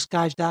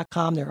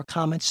 politicsguys.com. There are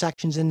comment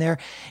sections in there,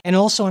 and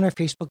also on our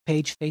Facebook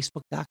page,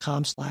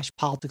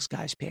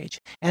 facebook.com/politicsguys page.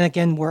 And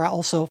again, we're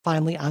also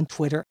finally on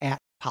Twitter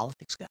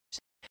 @politicsguys.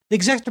 The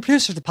executive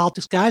producers of the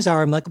Politics Guys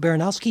are Michael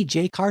Baranowski,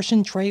 Jay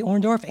Carson, Trey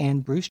Orndorff,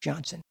 and Bruce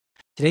Johnson.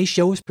 Today's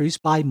show was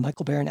produced by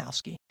Michael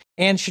Baranowski.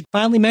 And should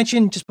finally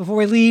mention, just before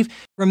we leave,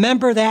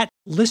 remember that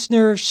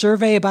listener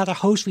survey about a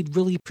host. We'd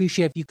really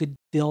appreciate if you could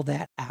fill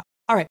that out.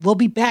 All right, we'll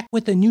be back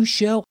with a new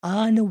show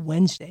on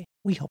Wednesday.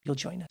 We hope you'll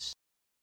join us.